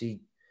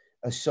 obviously,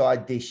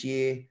 aside this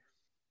year.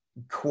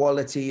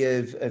 Quality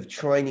of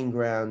training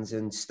grounds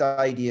and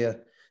stadia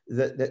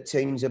that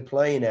teams are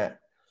playing at.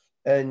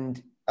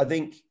 And I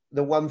think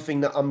the one thing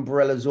that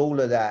umbrellas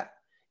all of that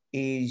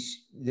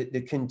is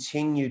the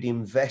continued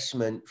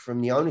investment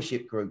from the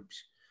ownership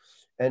groups.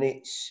 And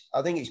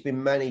I think it's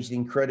been managed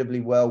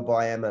incredibly well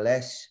by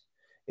MLS.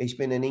 It's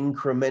been an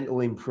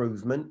incremental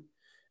improvement.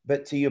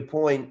 But to your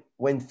point,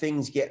 when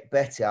things get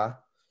better,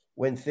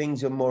 when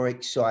things are more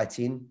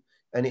exciting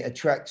and it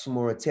attracts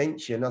more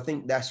attention, I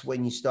think that's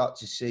when you start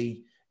to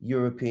see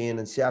European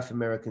and South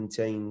American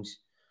teams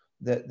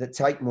that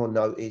take more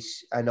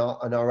notice and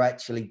are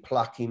actually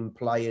plucking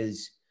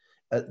players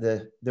at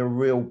the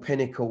real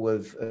pinnacle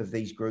of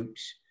these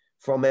groups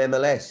from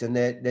MLS. And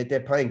they're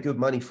paying good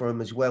money for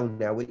them as well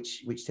now,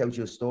 which tells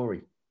you a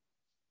story.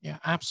 Yeah,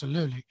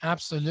 absolutely.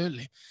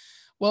 Absolutely.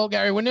 Well,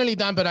 Gary, we're nearly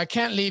done, but I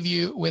can't leave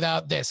you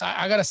without this.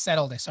 I got to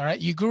settle this, all right?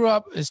 You grew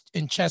up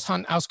in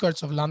Cheshunt,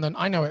 outskirts of London.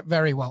 I know it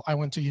very well. I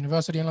went to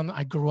university in London.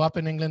 I grew up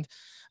in England.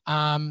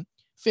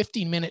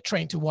 15-minute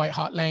train to White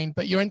Hart Lane.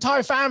 But your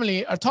entire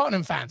family are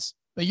Tottenham fans.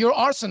 But you're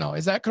Arsenal.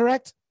 Is that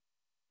correct?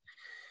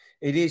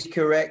 It is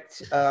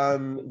correct.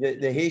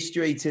 The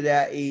history to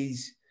that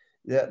is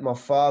that my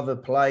father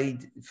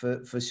played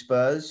for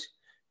Spurs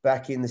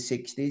back in the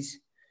 60s.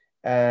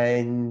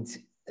 And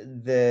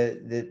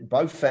the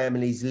both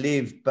families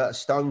lived but a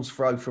stone's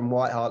throw from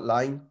White Hart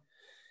Lane.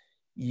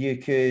 You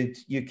could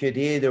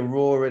hear the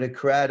roar of the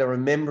crowd. I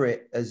remember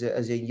it as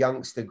a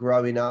youngster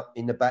growing up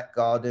in the back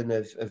garden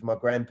of my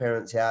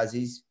grandparents'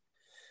 houses.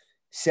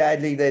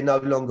 Sadly, they're no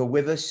longer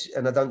with us,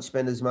 and I don't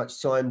spend as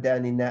much time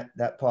down in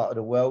that part of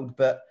the world.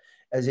 But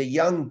as a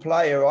young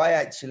player, I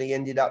actually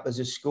ended up as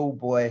a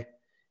schoolboy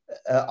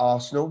at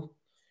Arsenal,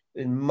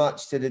 and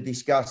much to the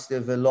disgust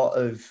of a lot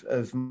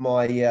of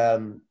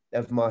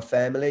my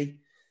family.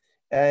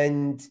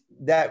 And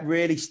that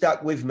really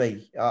stuck with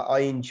me. I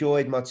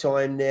enjoyed my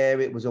time there.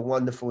 It was a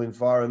wonderful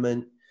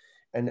environment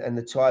and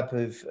the type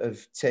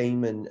of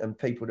team and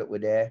people that were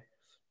there.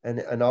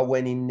 and I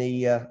went in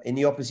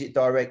the opposite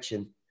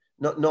direction.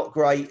 Not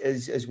great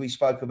as we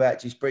spoke about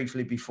just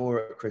briefly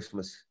before at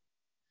Christmas.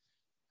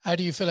 How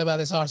do you feel about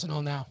this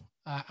Arsenal now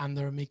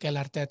under Mikel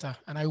Arteta?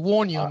 And I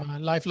warn you, I'm a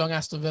lifelong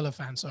Aston Villa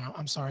fan, so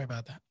I'm sorry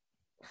about that.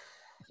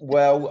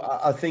 Well,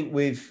 I think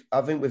we've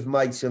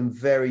made some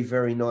very,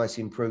 very nice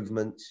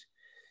improvements.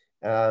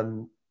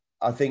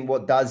 I think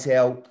what does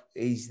help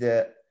is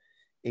that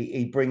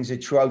he brings a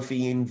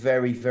trophy in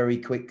very, very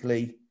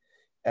quickly,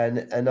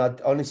 and I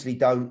honestly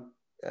don't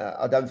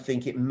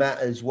think it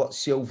matters what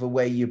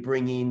silverware you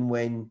bring in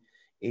when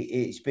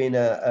it's been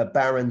a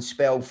barren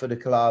spell for the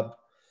club.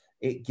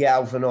 It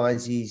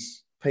galvanizes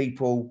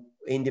people,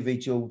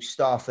 individual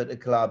staff at the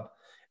club,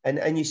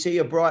 and you see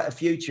a brighter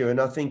future. And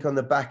I think on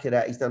the back of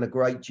that, he's done a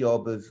great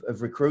job of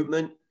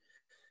recruitment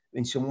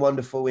in some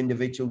wonderful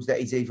individuals that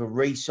he's either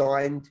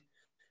re-signed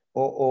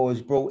or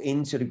has brought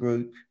into the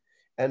group.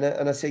 And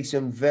I see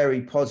some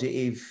very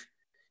positive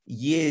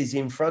years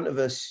in front of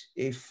us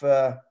if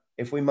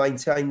we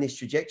maintain this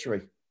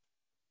trajectory.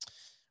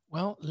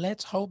 Well,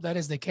 let's hope that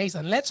is the case.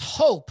 And let's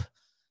hope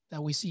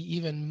that we see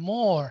even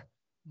more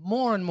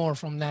and more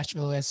from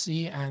Nashville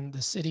SC, and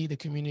the city, the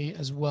community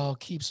as well.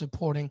 Keep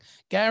supporting.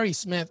 Gary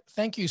Smith,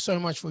 thank you so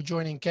much for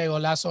joining Que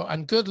Golazo,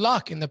 and good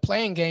luck in the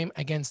playing game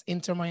against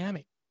Inter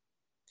Miami.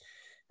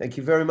 Thank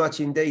you very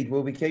much indeed.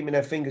 We'll be keeping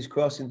our fingers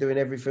crossed and doing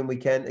everything we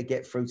can to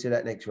get through to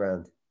that next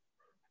round.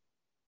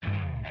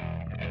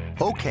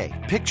 Okay,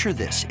 picture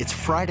this. It's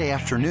Friday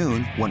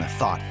afternoon when a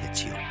thought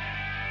hits you.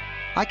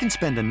 I can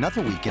spend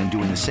another weekend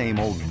doing the same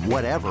old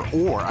whatever,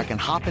 or I can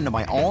hop into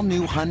my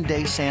all-new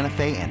Hyundai Santa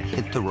Fe and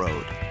hit the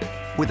road.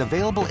 With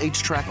available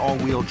H-Track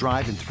all-wheel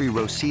drive and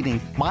 3-row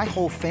seating, my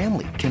whole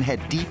family can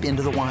head deep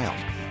into the wild.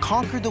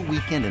 Conquer the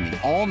weekend in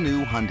the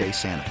all-new Hyundai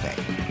Santa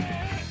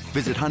Fe.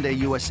 Visit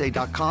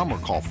HyundaiUSA.com or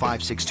call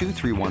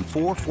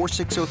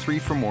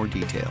 562-314-4603 for more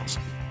details.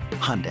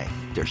 Hyundai,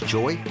 there's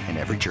joy in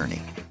every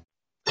journey.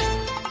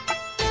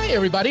 Hey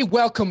everybody,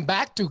 welcome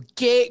back to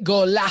Que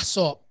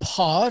Golazo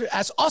Pod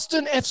as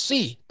Austin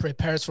FC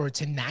prepares for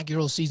its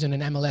inaugural season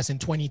in MLS in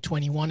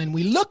 2021, and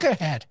we look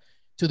ahead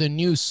to the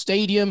new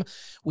stadium.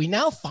 We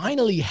now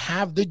finally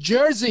have the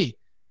jersey,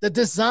 the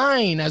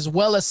design, as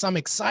well as some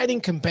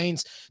exciting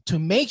campaigns to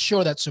make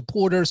sure that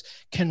supporters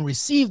can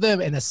receive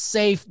them in a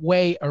safe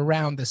way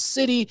around the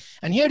city.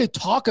 And here to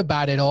talk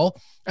about it all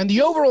and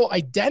the overall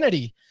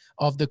identity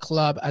of the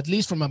club, at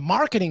least from a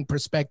marketing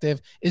perspective,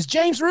 is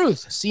James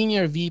Ruth,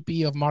 Senior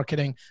VP of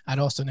Marketing at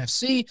Austin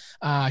FC.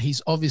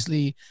 He's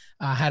obviously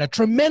had a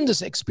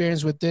tremendous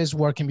experience with this,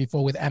 working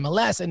before with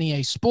MLS and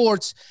EA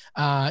Sports,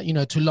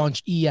 to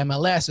launch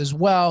eMLS as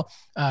well,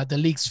 the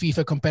league's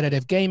FIFA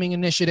competitive gaming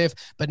initiative.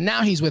 But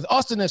now he's with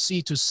Austin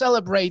FC to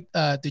celebrate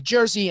the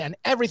jersey and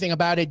everything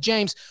about it.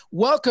 James,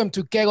 welcome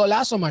to Que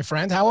Golazo, my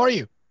friend. How are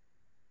you?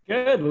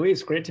 Good,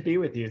 Luis. Great to be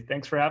with you.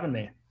 Thanks for having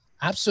me.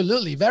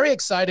 Absolutely. Very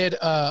excited,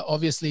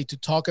 obviously, to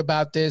talk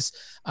about this.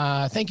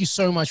 Thank you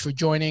so much for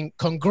joining.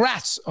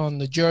 Congrats on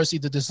the jersey,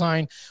 the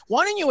design.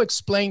 Why don't you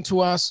explain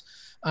to us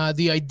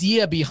the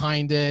idea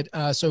behind it,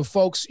 so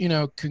folks,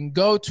 can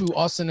go to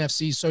Austin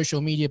FC's social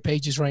media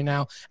pages right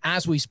now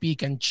as we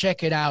speak and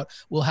check it out.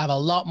 We'll have a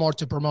lot more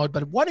to promote,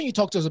 but why don't you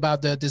talk to us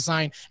about the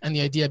design and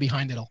the idea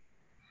behind it all?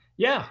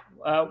 Yeah.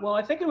 Well,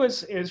 I think it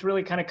was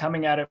really kind of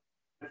coming at it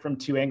from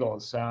two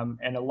angles,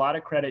 and a lot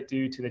of credit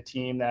due to the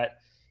team that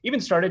even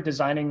started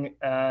designing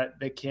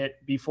the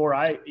kit before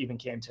I even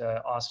came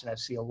to Austin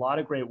FC. A lot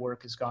of great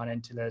work has gone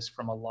into this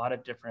from a lot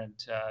of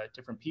different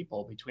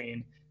people,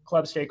 between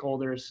club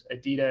stakeholders,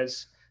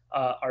 Adidas,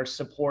 our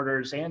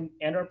supporters, and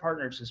our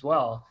partners as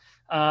well.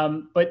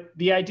 But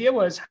the idea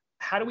was,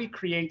 how do we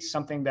create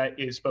something that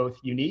is both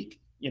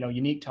unique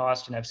to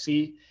Austin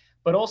FC,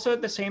 but also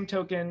at the same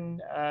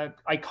token,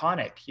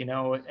 iconic,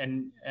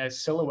 and a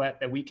silhouette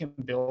that we can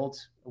build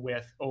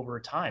with over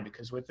time?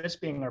 Because with this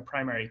being our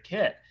primary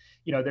kit,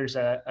 there's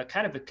a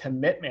kind of a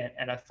commitment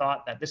and a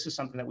thought that this is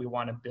something that we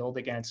want to build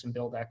against and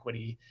build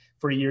equity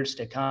for years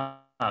to come.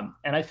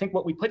 And I think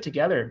what we put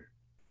together,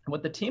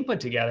 what the team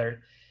put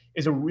together,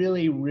 is a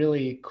really,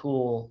 really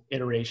cool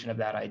iteration of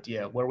that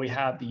idea, where we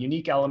have the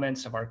unique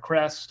elements of our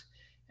crest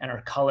and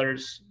our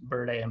colors,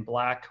 verde and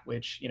black,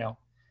 which,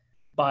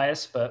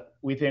 bias, but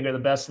we think are the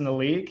best in the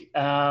league.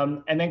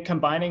 And then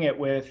combining it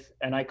with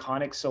an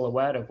iconic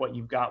silhouette of what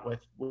you've got with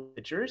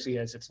the jersey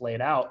as it's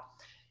laid out.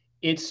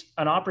 It's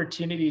an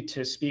opportunity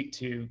to speak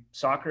to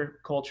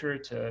soccer culture,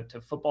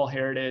 to football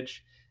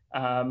heritage,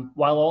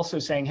 while also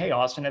saying, hey,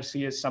 Austin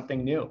FC is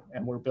something new,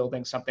 and we're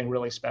building something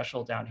really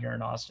special down here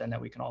in Austin that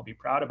we can all be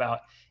proud about.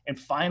 And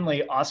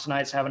finally,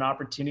 Austinites have an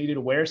opportunity to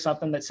wear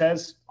something that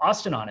says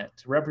Austin on it,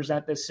 to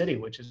represent this city,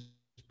 which is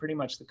pretty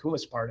much the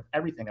coolest part of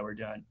everything that we're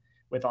doing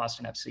with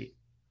Austin FC.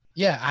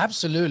 Yeah,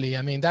 absolutely.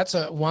 I mean, that's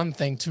one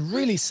thing to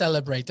really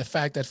celebrate, the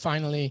fact that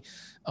finally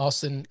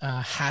Austin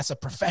has a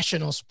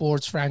professional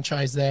sports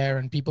franchise there,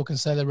 and people can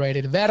celebrate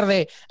it.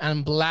 Verde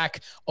and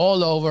black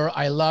all over.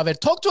 I love it.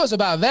 Talk to us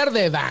about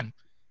Verde, Van.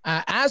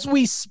 As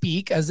we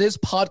speak, as this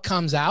pod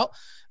comes out,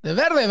 the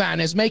Verde van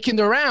is making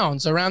the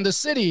rounds around the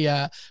city,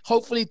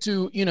 hopefully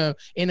to,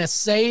 in a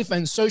safe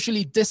and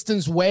socially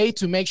distanced way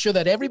to make sure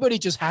that everybody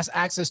just has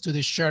access to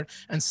this shirt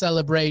and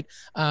celebrate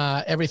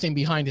everything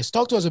behind this.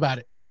 Talk to us about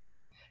it.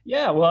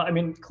 Yeah, well, I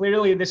mean,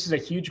 clearly this is a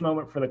huge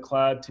moment for the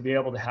club to be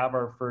able to have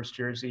our first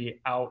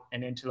jersey out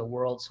and into the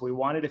world. So we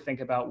wanted to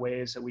think about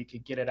ways that we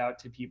could get it out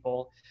to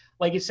people,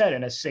 like you said,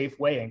 in a safe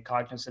way and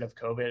cognizant of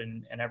COVID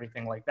and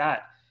everything like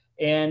that.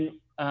 And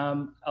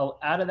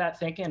out of that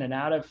thinking and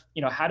out of,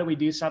 how do we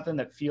do something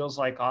that feels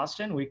like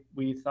Austin?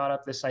 We thought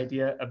up this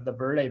idea of the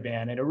Verde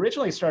van. It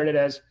originally started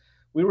as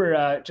we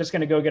were just going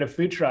to go get a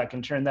food truck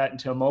and turn that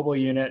into a mobile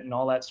unit and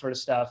all that sort of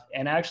stuff.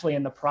 And actually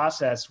in the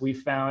process, we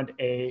found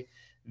a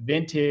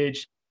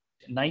vintage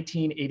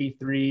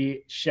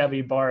 1983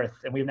 Chevy Barth,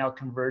 and we've now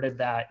converted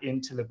that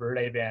into the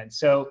Verde van.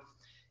 So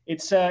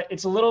it's a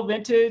little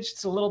vintage,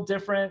 it's a little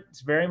different,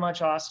 it's very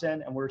much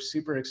Austin, and we're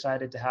super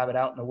excited to have it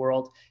out in the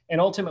world and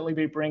ultimately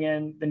be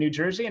bringing the new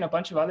jersey and a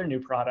bunch of other new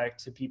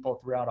product to people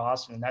throughout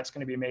Austin. And that's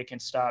going to be making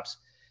stops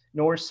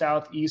north,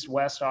 south, east,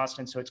 west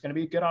Austin. So it's going to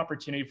be a good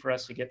opportunity for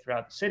us to get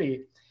throughout the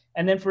city.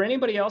 And then for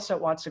anybody else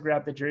that wants to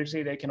grab the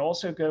jersey, they can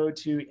also go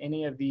to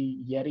any of the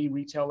Yeti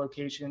retail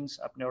locations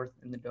up north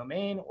in the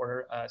Domain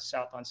or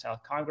south on South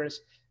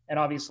Congress, and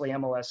obviously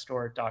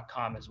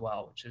MLSstore.com as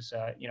well, which is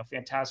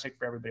fantastic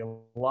for everybody.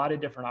 A lot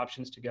of different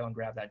options to go and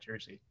grab that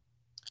jersey.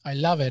 I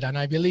love it. And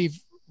I believe,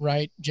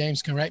 right,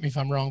 James, correct me if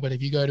I'm wrong, but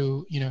if you go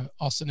to,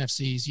 Austin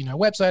FC's,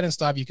 website and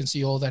stuff, you can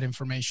see all that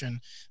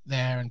information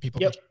there and people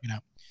can check it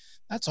out.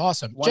 That's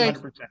awesome. 100%. James,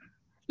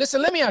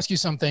 listen, let me ask you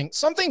something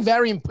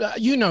very,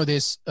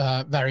 this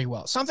very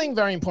well, something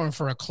very important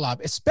for a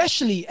club,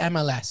 especially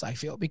MLS, I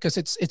feel, because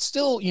it's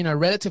still,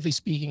 relatively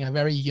speaking, a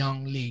very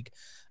young league,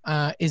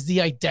 is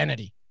the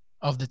identity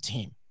of the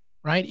team,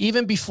 right?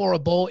 Even before a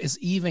ball is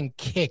even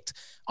kicked,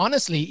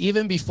 honestly,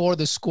 even before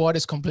the squad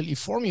is completely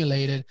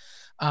formulated,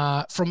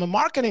 from a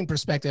marketing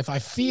perspective, I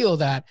feel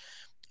that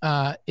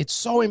it's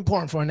so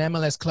important for an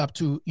MLS club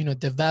to,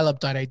 develop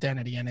that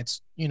identity. And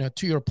it's,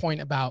 to your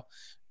point about,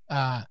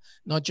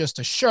 not just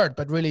a shirt,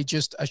 but really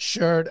just a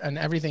shirt and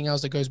everything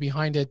else that goes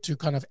behind it to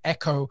kind of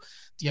echo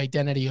the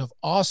identity of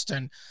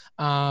Austin.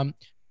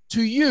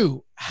 To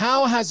you,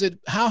 how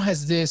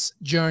has this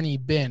journey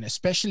been,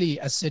 especially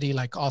a city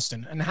like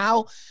Austin? And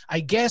how, I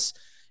guess,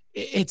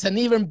 it's an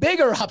even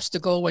bigger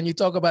obstacle when you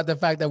talk about the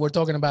fact that we're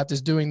talking about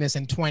doing this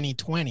in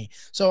 2020.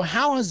 So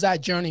how has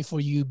that journey for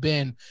you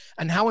been?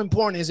 And how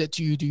important is it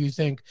to you, do you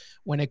think,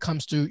 when it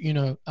comes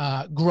to,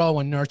 grow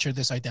and nurture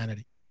this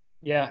identity?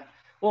 Yeah.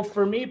 Well,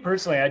 for me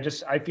personally,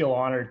 I feel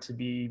honored to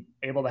be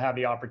able to have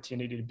the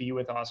opportunity to be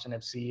with Austin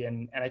FC.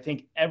 And I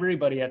think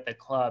everybody at the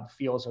club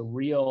feels a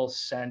real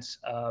sense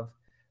of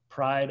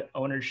pride,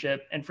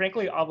 ownership, and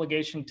frankly,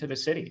 obligation to the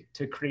city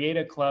to create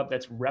a club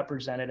that's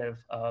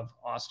representative of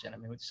Austin. I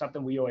mean, it's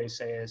something we always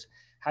say is,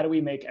 how do we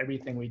make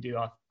everything we do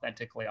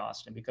authentically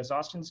Austin? Because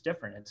Austin's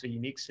different. It's a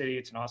unique city.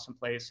 It's an awesome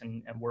place.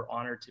 And we're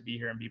honored to be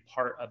here and be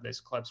part of this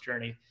club's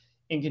journey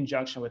in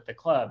conjunction with the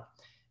club.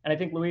 And I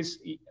think, Luis,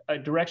 a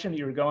direction that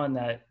you were going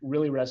that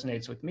really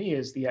resonates with me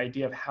is the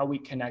idea of how we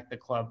connect the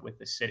club with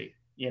the city,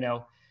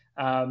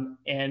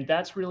 and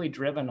that's really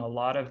driven a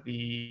lot of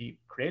the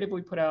creative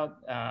we put out,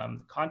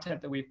 content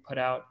that we've put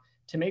out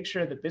to make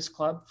sure that this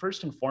club,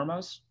 first and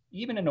foremost,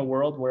 even in a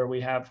world where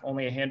we have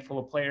only a handful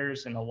of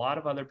players and a lot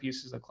of other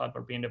pieces of the club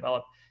are being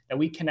developed, that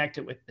we connect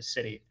it with the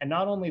city, and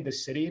not only the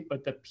city,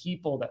 but the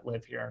people that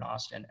live here in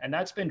Austin. And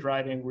that's been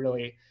driving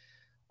really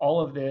all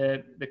of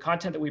the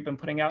content that we've been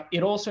putting out.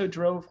 It also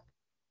drove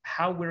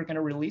how we're going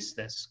to release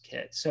this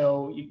kit.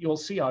 So you'll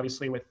see,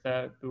 obviously, with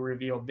the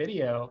reveal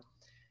video,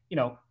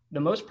 the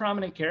most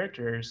prominent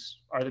characters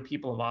are the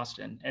people of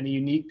Austin and the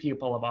unique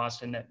people of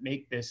Austin that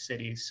make this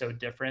city so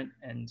different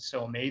and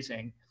so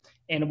amazing.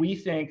 And we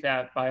think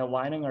that by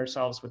aligning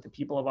ourselves with the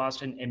people of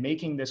Austin and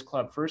making this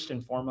club first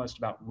and foremost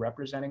about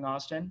representing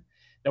Austin,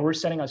 that we're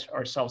setting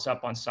ourselves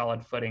up on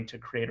solid footing to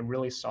create a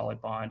really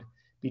solid bond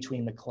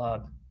between the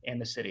club and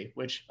the city,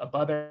 which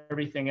above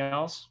everything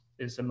else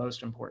is the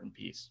most important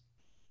piece.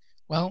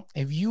 Well,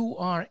 if you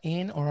are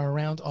in or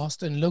around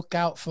Austin, look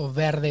out for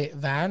Verde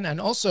Van,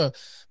 and also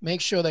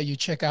make sure that you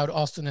check out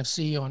Austin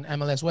FC on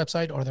MLS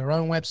website or their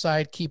own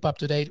website. Keep up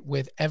to date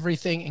with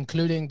everything,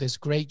 including this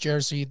great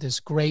jersey, this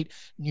great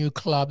new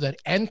club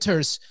that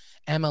enters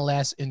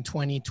MLS in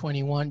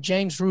 2021.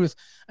 James, Ruth,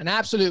 an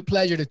absolute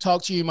pleasure to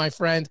talk to you, my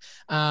friend.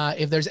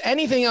 If there's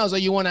anything else that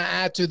you want to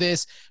add to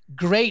this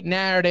great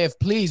narrative,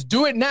 please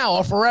do it now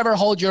or forever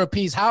hold your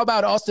peace. How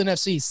about Austin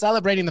FC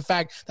celebrating the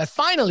fact that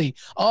finally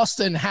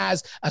Austin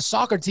has a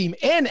soccer team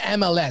in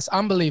MLS?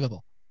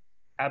 Unbelievable.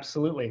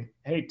 Absolutely.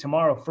 Hey,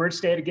 tomorrow,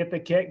 first day to get the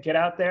kit, get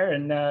out there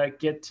and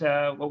get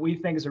what we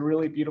think is a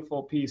really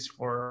beautiful piece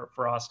for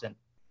Austin.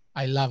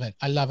 I love it.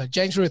 I love it.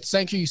 James, Ruth,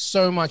 thank you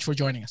so much for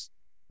joining us.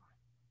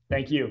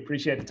 Thank you.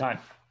 Appreciate the time.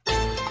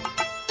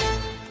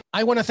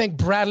 I want to thank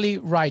Bradley,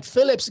 Wright,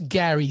 Phillips,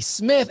 Gary,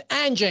 Smith,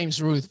 and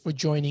James Ruth for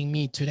joining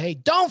me today.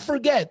 Don't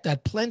forget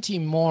that plenty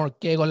more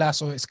Que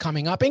Golazo is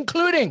coming up,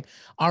 including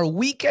our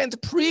weekend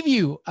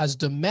preview as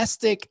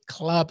domestic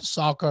club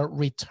soccer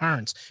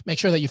returns. Make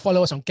sure that you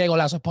follow us on Que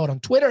Golazo Pod on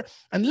Twitter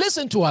and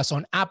listen to us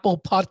on Apple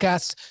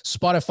Podcasts,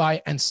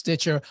 Spotify, and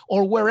Stitcher,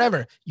 or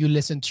wherever you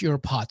listen to your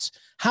pods.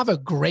 Have a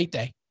great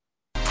day.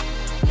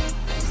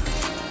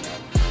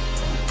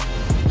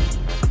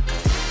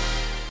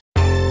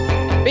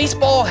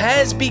 Baseball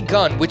has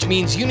begun, which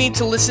means you need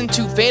to listen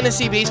to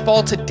Fantasy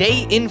Baseball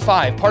Today in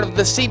 5, part of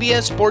the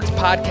CBS Sports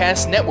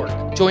Podcast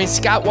Network. Join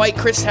Scott White,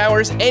 Chris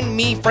Towers, and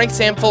me, Frank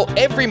Samfel,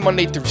 every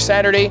Monday through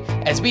Saturday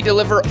as we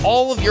deliver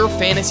all of your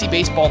fantasy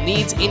baseball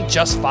needs in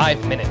just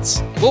 5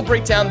 minutes. We'll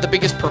break down the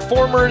biggest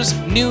performers,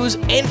 news,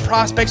 and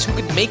prospects who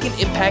could make an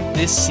impact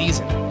this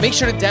season. Make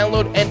sure to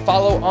download and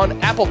follow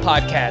on Apple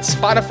Podcasts,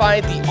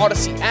 Spotify, the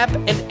Odyssey app,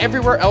 and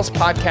everywhere else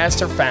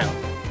podcasts are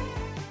found.